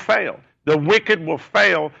they will fail. The wicked will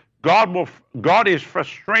fail. God is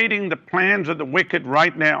frustrating the plans of the wicked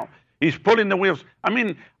right now. He's pulling the wheels. I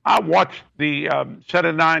mean, I watched the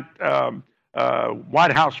Saturday night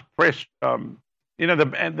White House press.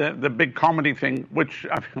 The big comedy thing, which,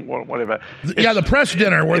 whatever. Yeah, the press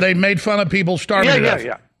dinner where they made fun of people starving to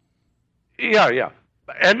death. Yeah.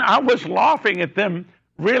 And I was laughing at them,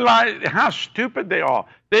 realize how stupid they are.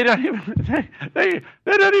 They don't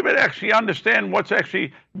even actually understand what's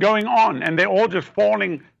actually going on, and they're all just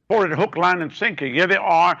falling for it hook, line, and sinker. Yeah, they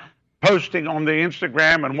are posting on the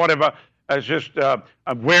Instagram and whatever as just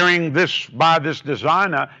wearing this by this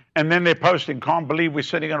designer, and then they're posting, can't believe we're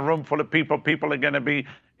sitting in a room full of people. People are going to be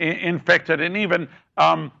infected, and even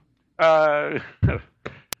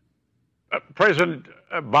President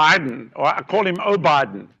Biden, or I call him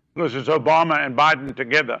O-Biden, because it's Obama and Biden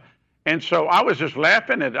together. And so I was just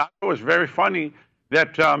laughing at it. It was very funny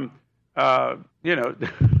that,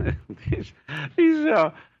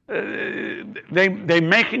 they're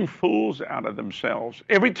making fools out of themselves.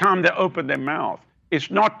 Every time they open their mouth,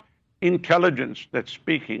 it's not intelligence that's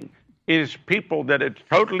speaking. It is people that are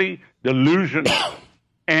totally delusional.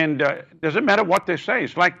 And it doesn't matter what they say.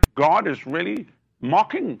 It's like God is really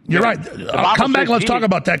mocking. You're right. I'll come back. Let's talk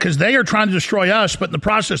about that, because they are trying to destroy us, but in the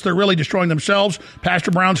process, they're really destroying themselves.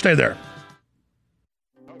 Pastor Brown, stay there.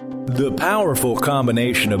 The powerful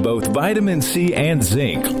combination of both vitamin C and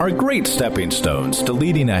zinc are great stepping stones to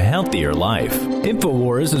leading a healthier life.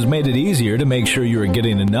 InfoWars has made it easier to make sure you are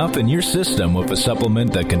getting enough in your system with a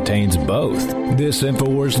supplement that contains both. This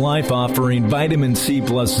InfoWars Life offering vitamin C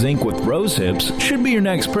plus zinc with rose hips should be your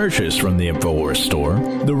next purchase from the InfoWars store.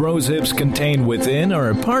 The rose hips contained within are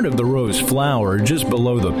a part of the rose flower just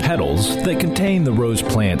below the petals that contain the rose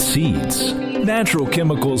plant seeds. Natural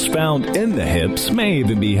chemicals found in the hips may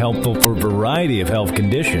even be helpful for a variety of health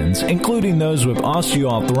conditions, including those with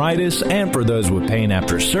osteoarthritis and for those with pain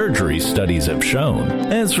after surgery, studies have shown.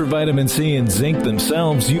 As for vitamin C and zinc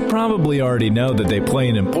themselves, you probably already know that they play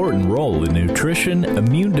an important role in nutrition,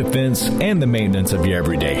 immune defense, and the maintenance of your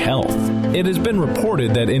everyday health. It has been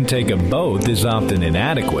reported that intake of both is often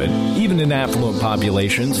inadequate, even in affluent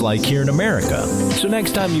populations like here in America. So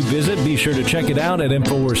next time you visit, be sure to check it out at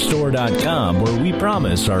InfoWarsStore.com, where we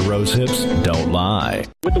promise our rose hips don't lie.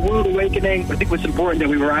 With the world awakening, I think it's important that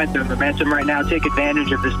we ride the momentum right now, take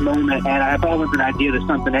advantage of this moment, and I thought it was an idea that's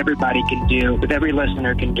something everybody can do, that every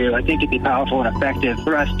listener can do. I think it'd be powerful and effective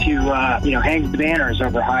for us to, hang banners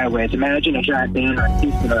over highways. Imagine a giant banner in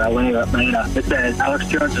Houston or LA or Atlanta that says, Alex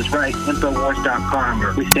Jones is right, Infowars.com,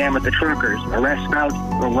 or we stand with the truckers, arrest scouts,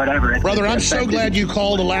 or whatever. Brother, I'm so glad you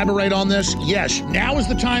called. Elaborate on this. Yes, now is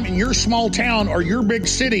the time in your small town or your big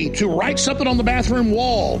city to write something on the bathroom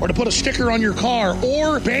wall, or to put a sticker on your car,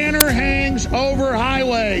 or banner hangs over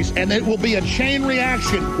highways, and it will be a chain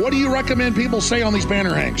reaction. What do you recommend people say on these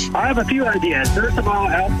banner hangs? I have a few ideas. First of all,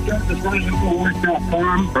 Alex Jones is running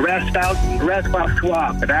Infowars.com, arrest Klaus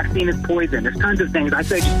Schwab. The vaccine is poison. There's tons of things. I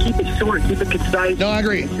say just keep it short, keep it concise. No, I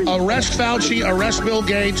agree. Arrest Fauci, arrest Bill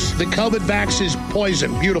Gates. The COVID vax is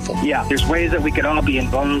poison. Beautiful. Yeah, there's ways that we could all be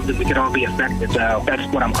involved and we could all be affected. So that's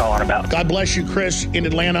what I'm calling about. God bless you, Chris, in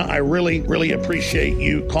Atlanta. I really, really appreciate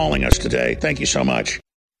you calling us today. Thank you so much.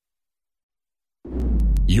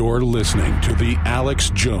 You're listening to The Alex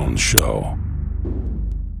Jones Show.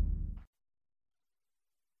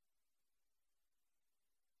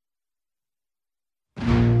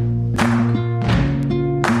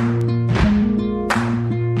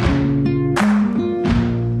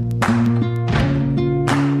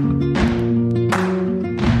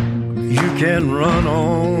 You can run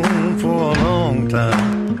on for a long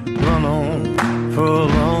time, run on for a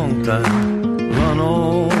long time, run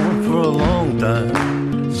on for a long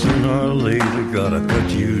time. Sooner or later, gotta cut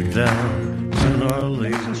you down. Sooner or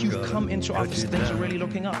later, since you've come into office, things are really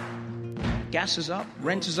looking up. Gas is up,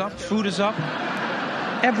 rent is up, food is up,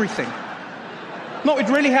 everything. No, it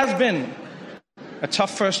really has been a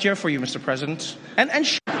tough first year for you, Mr. President.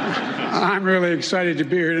 I'm really excited to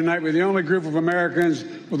be here tonight with the only group of Americans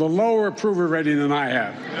with a lower approval rating than I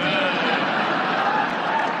have.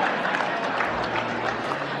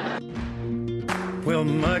 Well,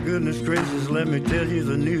 my goodness gracious, let me tell you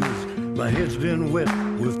the news. My head's been wet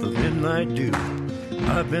with the midnight dew.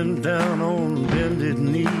 I've been down on bended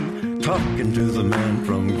knee, talking to the man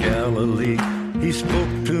from Galilee. He spoke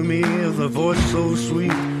to me with a voice so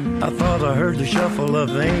sweet. I thought I heard the shuffle of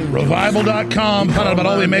angels. Revival.com. Find out about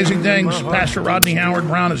all the amazing things Pastor Rodney Howard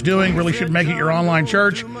Brown is doing. Really should make it your online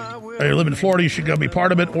church. If you live in Florida, you should go be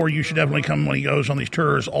part of it, or you should definitely come when he goes on these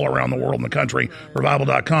tours all around the world and the country.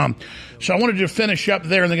 Revival.com. So I wanted to finish up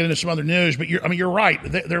there and then get into some other news. But you're right.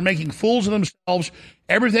 They're making fools of themselves.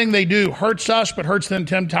 Everything they do hurts us, but hurts them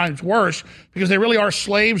 10 times worse because they really are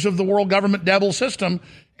slaves of the world government devil system.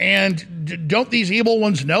 And don't these evil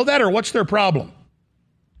ones know that, or what's their problem?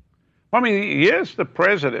 I mean, yes, the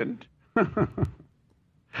president,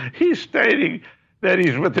 he's stating that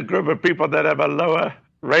he's with a group of people that have a lower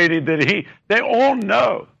rating than he. They all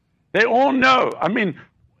know. They all know. I mean,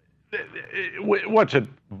 what's it?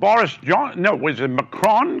 Boris Johnson? No, was it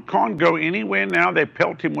Macron? Can't go anywhere now. They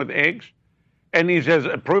pelt him with eggs. And he has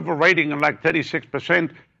approval rating of like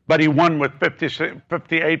 36%, but he won with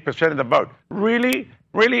 58% of the vote. Really?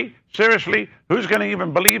 Really? Seriously? Who's going to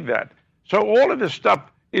even believe that? So all of this stuff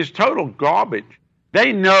is total garbage.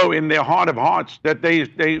 They know in their heart of hearts that they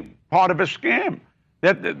part of a scam.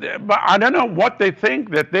 But I don't know what they think,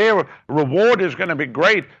 that their reward is going to be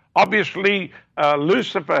great. Obviously,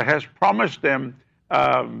 Lucifer has promised them,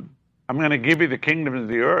 I'm going to give you the kingdom of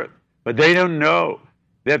the earth. But they don't know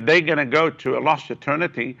that they're going to go to a lost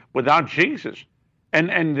eternity without Jesus.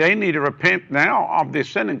 And they need to repent now of their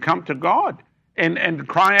sin and come to God and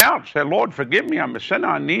cry out, say, Lord, forgive me, I'm a sinner,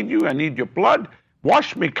 I need you, I need your blood.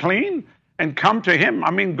 Wash me clean and come to him. I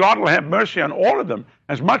mean, God will have mercy on all of them.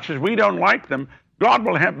 As much as we don't like them, God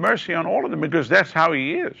will have mercy on all of them because that's how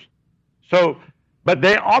he is. So, but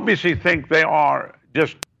they obviously think they are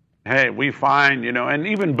just, hey, we fine, you know. And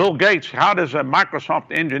even Bill Gates, how does a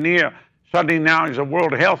Microsoft engineer suddenly now he's a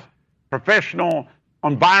world health professional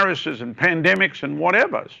on viruses and pandemics and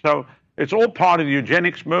whatever? So it's all part of the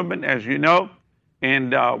eugenics movement, as you know,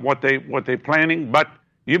 and what they're planning. But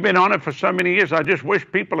you've been on it for so many years. I just wish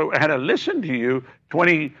people had listened to you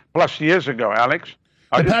 20 plus years ago, Alex.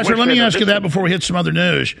 Well, Pastor, let me ask you that before we hit some other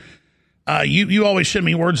news. You always send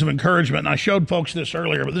me words of encouragement, and I showed folks this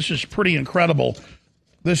earlier, but this is pretty incredible.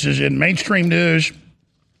 This is in mainstream news.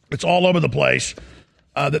 It's all over the place.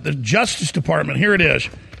 That the Justice Department, here it is,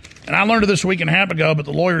 and I learned it this a week and a half ago, but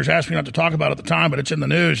the lawyers asked me not to talk about it at the time, but it's in the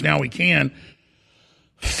news. Now we can.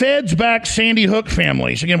 Feds back Sandy Hook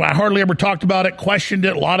families. Again, I hardly ever talked about it, questioned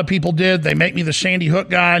it. A lot of people did. They make me the Sandy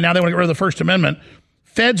Hook guy. Now they want to get rid of the First Amendment.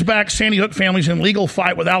 Feds back Sandy Hook families in legal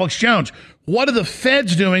fight with Alex Jones. What are the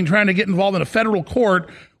feds doing trying to get involved in a federal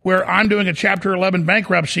court where I'm doing a Chapter 11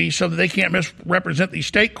 bankruptcy so that they can't misrepresent these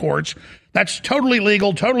state courts? That's totally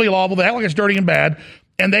legal, totally lawful. They act like it's dirty and bad.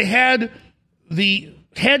 And they had the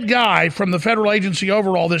head guy from the federal agency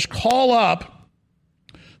over all this call up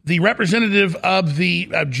the representative of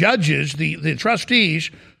the judges, the trustees,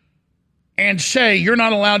 and say, you're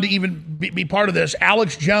not allowed to even be part of this.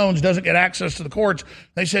 Alex Jones doesn't get access to the courts.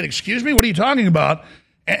 They said, excuse me, what are you talking about?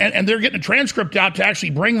 And they're getting a transcript out to actually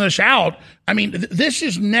bring this out. I mean, this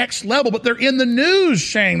is next level, but they're in the news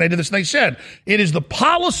saying they did this. They said, it is the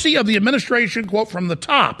policy of the administration, quote, from the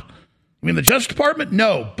top. I mean, the Justice Department?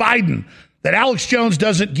 No. Biden, that Alex Jones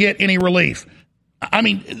doesn't get any relief. I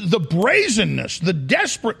mean, the brazenness, the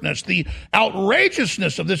desperateness, the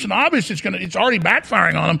outrageousness of this, and obviously it's already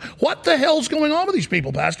backfiring on them. What the hell's going on with these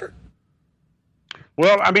people, Pastor?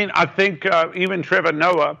 Well, I mean, I think even Trevor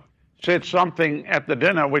Noah said something at the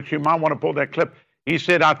dinner, which you might want to pull that clip. He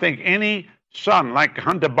said, I think any son like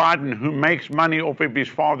Hunter Biden who makes money off of his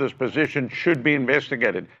father's position should be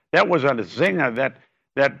investigated. That was a zinger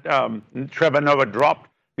that Trevor Noah dropped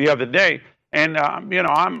the other day. And, you know,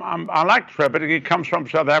 I like Trevor. He comes from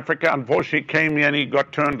South Africa. Unfortunately, came here and he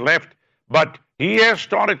got turned left. But he has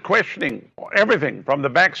started questioning everything from the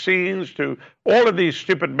vaccines to all of these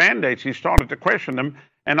stupid mandates. He started to question them.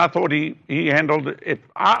 And I thought he handled it.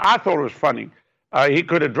 I thought it was funny. He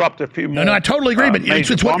could have dropped a few more. No, I totally agree. But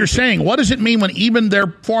it's what you're saying. What does it mean when even their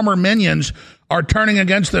former minions are turning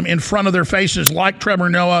against them in front of their faces, like Trevor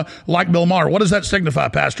Noah, like Bill Maher? What does that signify,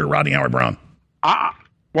 Pastor Rodney Howard Brown?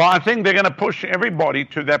 Well, I think they're going to push everybody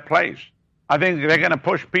to that place. I think they're going to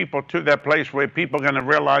push people to that place where people are going to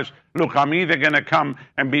realize, look, I'm either going to come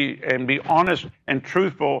and be honest and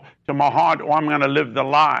truthful to my heart, or I'm going to live the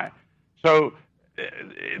lie. So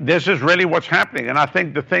this is really what's happening. And I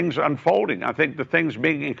think the things unfolding. I think the things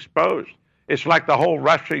being exposed. It's like the whole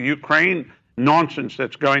Russia-Ukraine nonsense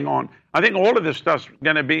that's going on. I think all of this stuff's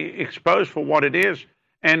going to be exposed for what it is,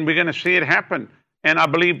 and we're going to see it happen. And I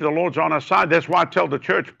believe the Lord's on our side. That's why I tell the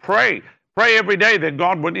church, pray every day that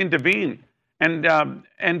God would intervene.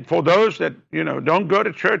 And for those that, you know, don't go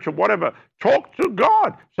to church or whatever, talk to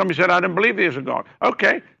God. Somebody said, I don't believe there's a God.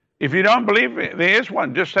 Okay, If you don't believe it, there is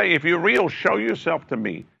one. Just say, if you're real, show yourself to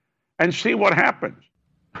me and see what happens.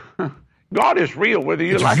 God is real, whether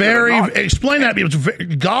you like it or not. Explain that.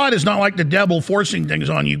 Because God is not like the devil forcing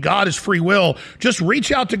things on you. God is free will. Just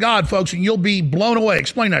reach out to God, folks, and you'll be blown away.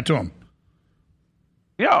 Explain that to him.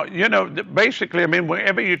 Yeah, you know, basically, I mean,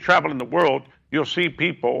 wherever you travel in the world, you'll see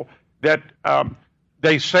people that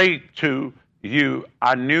they say to you,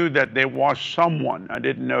 I knew that there was someone. I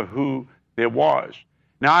didn't know who there was.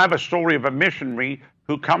 Now, I have a story of a missionary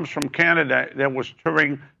who comes from Canada that was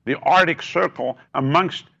touring the Arctic Circle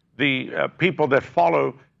amongst the people that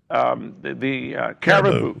follow the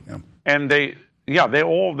caribou. Yeah. And they're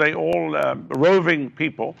all roving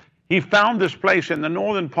people. He found this place in the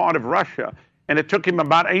northern part of Russia, and it took him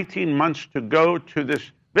about 18 months to go to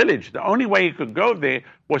this village. The only way he could go there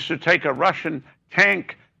was to take a Russian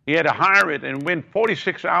tank. He had to hire it and went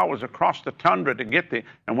 46 hours across the tundra to get there.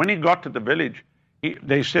 And when he got to the village,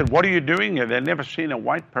 they said, what are you doing here? They'd never seen a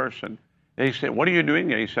white person. They said, what are you doing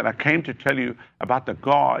here? He said, I came to tell you about the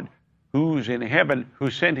God who's in heaven,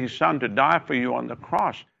 who sent his son to die for you on the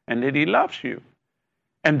cross, and that he loves you.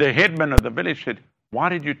 And the headman of the village said, why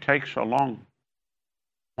did you take so long?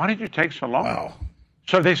 Why did you take so long? Wow.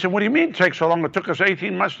 So they said, what do you mean it takes so long? It took us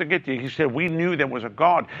 18 months to get there. He said, we knew there was a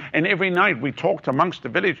God. And every night we talked amongst the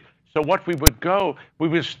village. So what we would go, we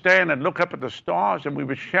would stand and look up at the stars and we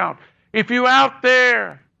would shout, if you're out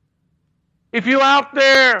there,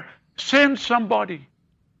 send somebody.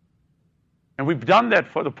 And we've done that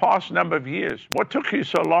for the past number of years. What took you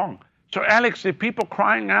so long? So, Alex, there are people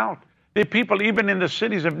crying out. There are people even in the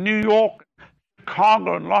cities of New York,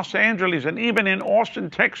 Chicago, and Los Angeles, and even in Austin,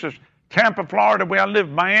 Texas, Tampa, Florida, where I live,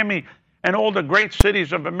 Miami, and all the great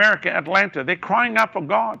cities of America, Atlanta. They're crying out for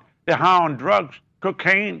God. They're high on drugs,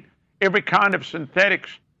 cocaine, every kind of synthetics.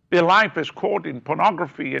 Their life is caught in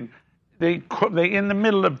pornography, and they're in the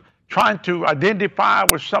middle of trying to identify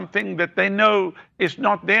with something that they know is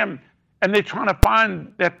not them. And they're trying to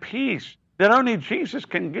find that peace that only Jesus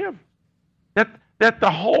can give. That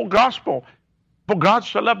the whole gospel, for God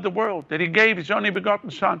so loved the world, that he gave his only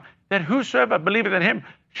begotten Son, that whosoever believeth in him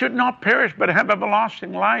should not perish, but have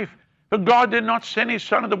everlasting life. For God did not send his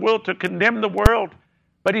Son of the world to condemn the world,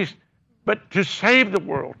 but to save the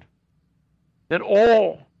world. That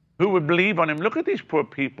all who would believe on him, look at these poor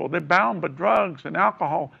people, they're bound by drugs and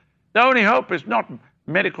alcohol. The only hope is not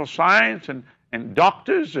medical science and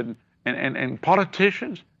doctors and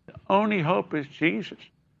politicians. The only hope is Jesus.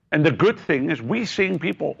 And the good thing is we're seeing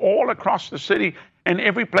people all across the city and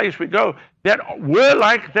every place we go that were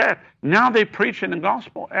like that. Now they're preaching the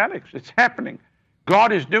gospel. Alex, it's happening.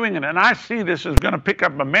 God is doing it. And I see this is going to pick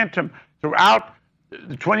up momentum throughout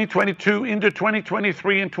 2022 into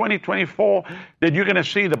 2023 and 2024, that you're going to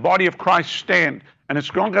see the body of Christ stand. And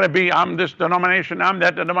it's not going to be, I'm this denomination, I'm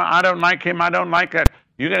that denomination, I don't like him, I don't like that.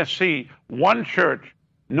 You're going to see one church,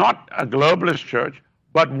 not a globalist church,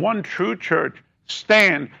 but one true church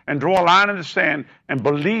stand and draw a line in the sand and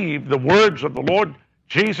believe the words of the Lord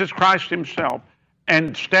Jesus Christ himself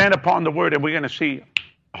and stand upon the word. And we're going to see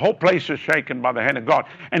the whole place is shaken by the hand of God.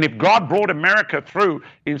 And if God brought America through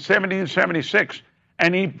in 1776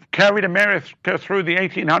 and he carried America through the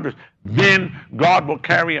 1800s, then God will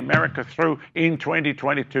carry America through in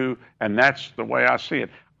 2022. And that's the way I see it.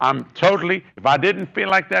 If I didn't feel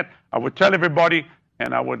like that, I would tell everybody,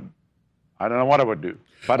 and I don't know what I would do.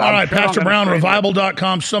 But all right, Pastor Brown,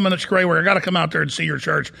 revival.com, some minutes gray, where I got to come out there and see your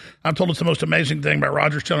church. I'm told it's the most amazing thing by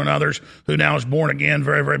Roger Stone and others, who now is born again.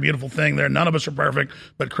 Very, very beautiful thing there. None of us are perfect,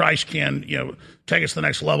 but Christ can, take us to the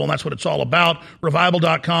next level, and that's what it's all about.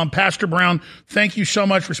 Revival.com. Pastor Brown, thank you so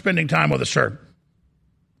much for spending time with us, sir.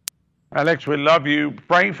 Alex, we love you.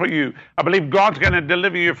 Praying for you. I believe God's going to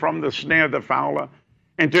deliver you from the snare of the fowler.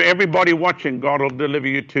 And to everybody watching, God will deliver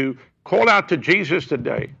you too. Call out to Jesus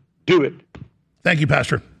today. Do it. Thank you,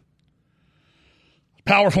 Pastor.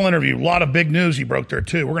 Powerful interview. A lot of big news he broke there,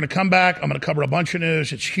 too. We're going to come back. I'm going to cover a bunch of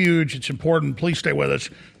news. It's huge. It's important. Please stay with us.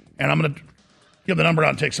 And I'm going to give the number out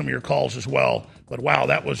and take some of your calls as well. But, wow,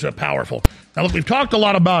 that was powerful. Now, look, we've talked a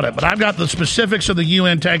lot about it, but I've got the specifics of the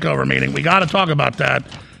UN takeover meeting. We got to talk about that.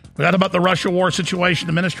 We got about the Russia war situation,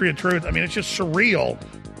 the Ministry of Truth. I mean, it's just surreal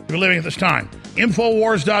to be living at this time.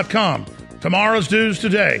 Infowars.com. Tomorrow's news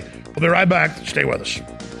today. We'll be right back. Stay with us.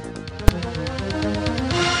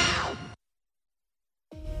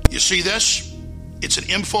 You see this? It's an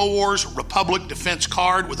InfoWars Republic Defense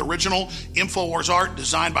card with original InfoWars art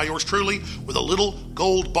designed by yours truly, with a little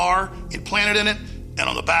gold bar implanted in it, and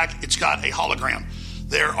on the back it's got a hologram.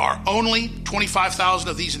 There are only 25,000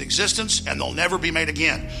 of these in existence, and they'll never be made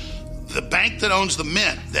again. The bank that owns the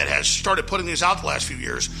Mint, that has started putting these out the last few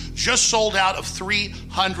years, just sold out of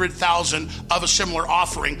 300,000 of a similar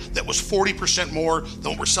offering that was 40% more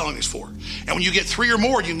than what we're selling these for. And when you get 3 or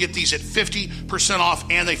more, you can get these at 50% off,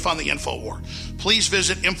 and they fund the InfoWar. Please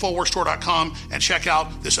visit InfoWarsStore.com and check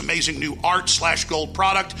out this amazing new art/gold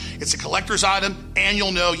product. It's a collector's item, and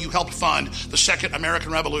you'll know you helped fund the Second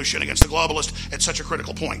American Revolution against the globalists at such a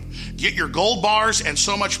critical point. Get your gold bars and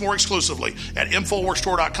so much more exclusively at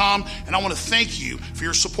InfoWarsStore.com. And I want to thank you for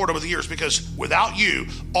your support over the years, because without you,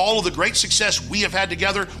 all of the great success we have had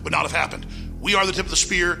together would not have happened. We are the tip of the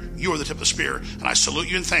spear. You are the tip of the spear. And I salute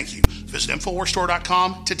you and thank you. Visit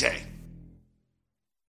InfoWarsStore.com today.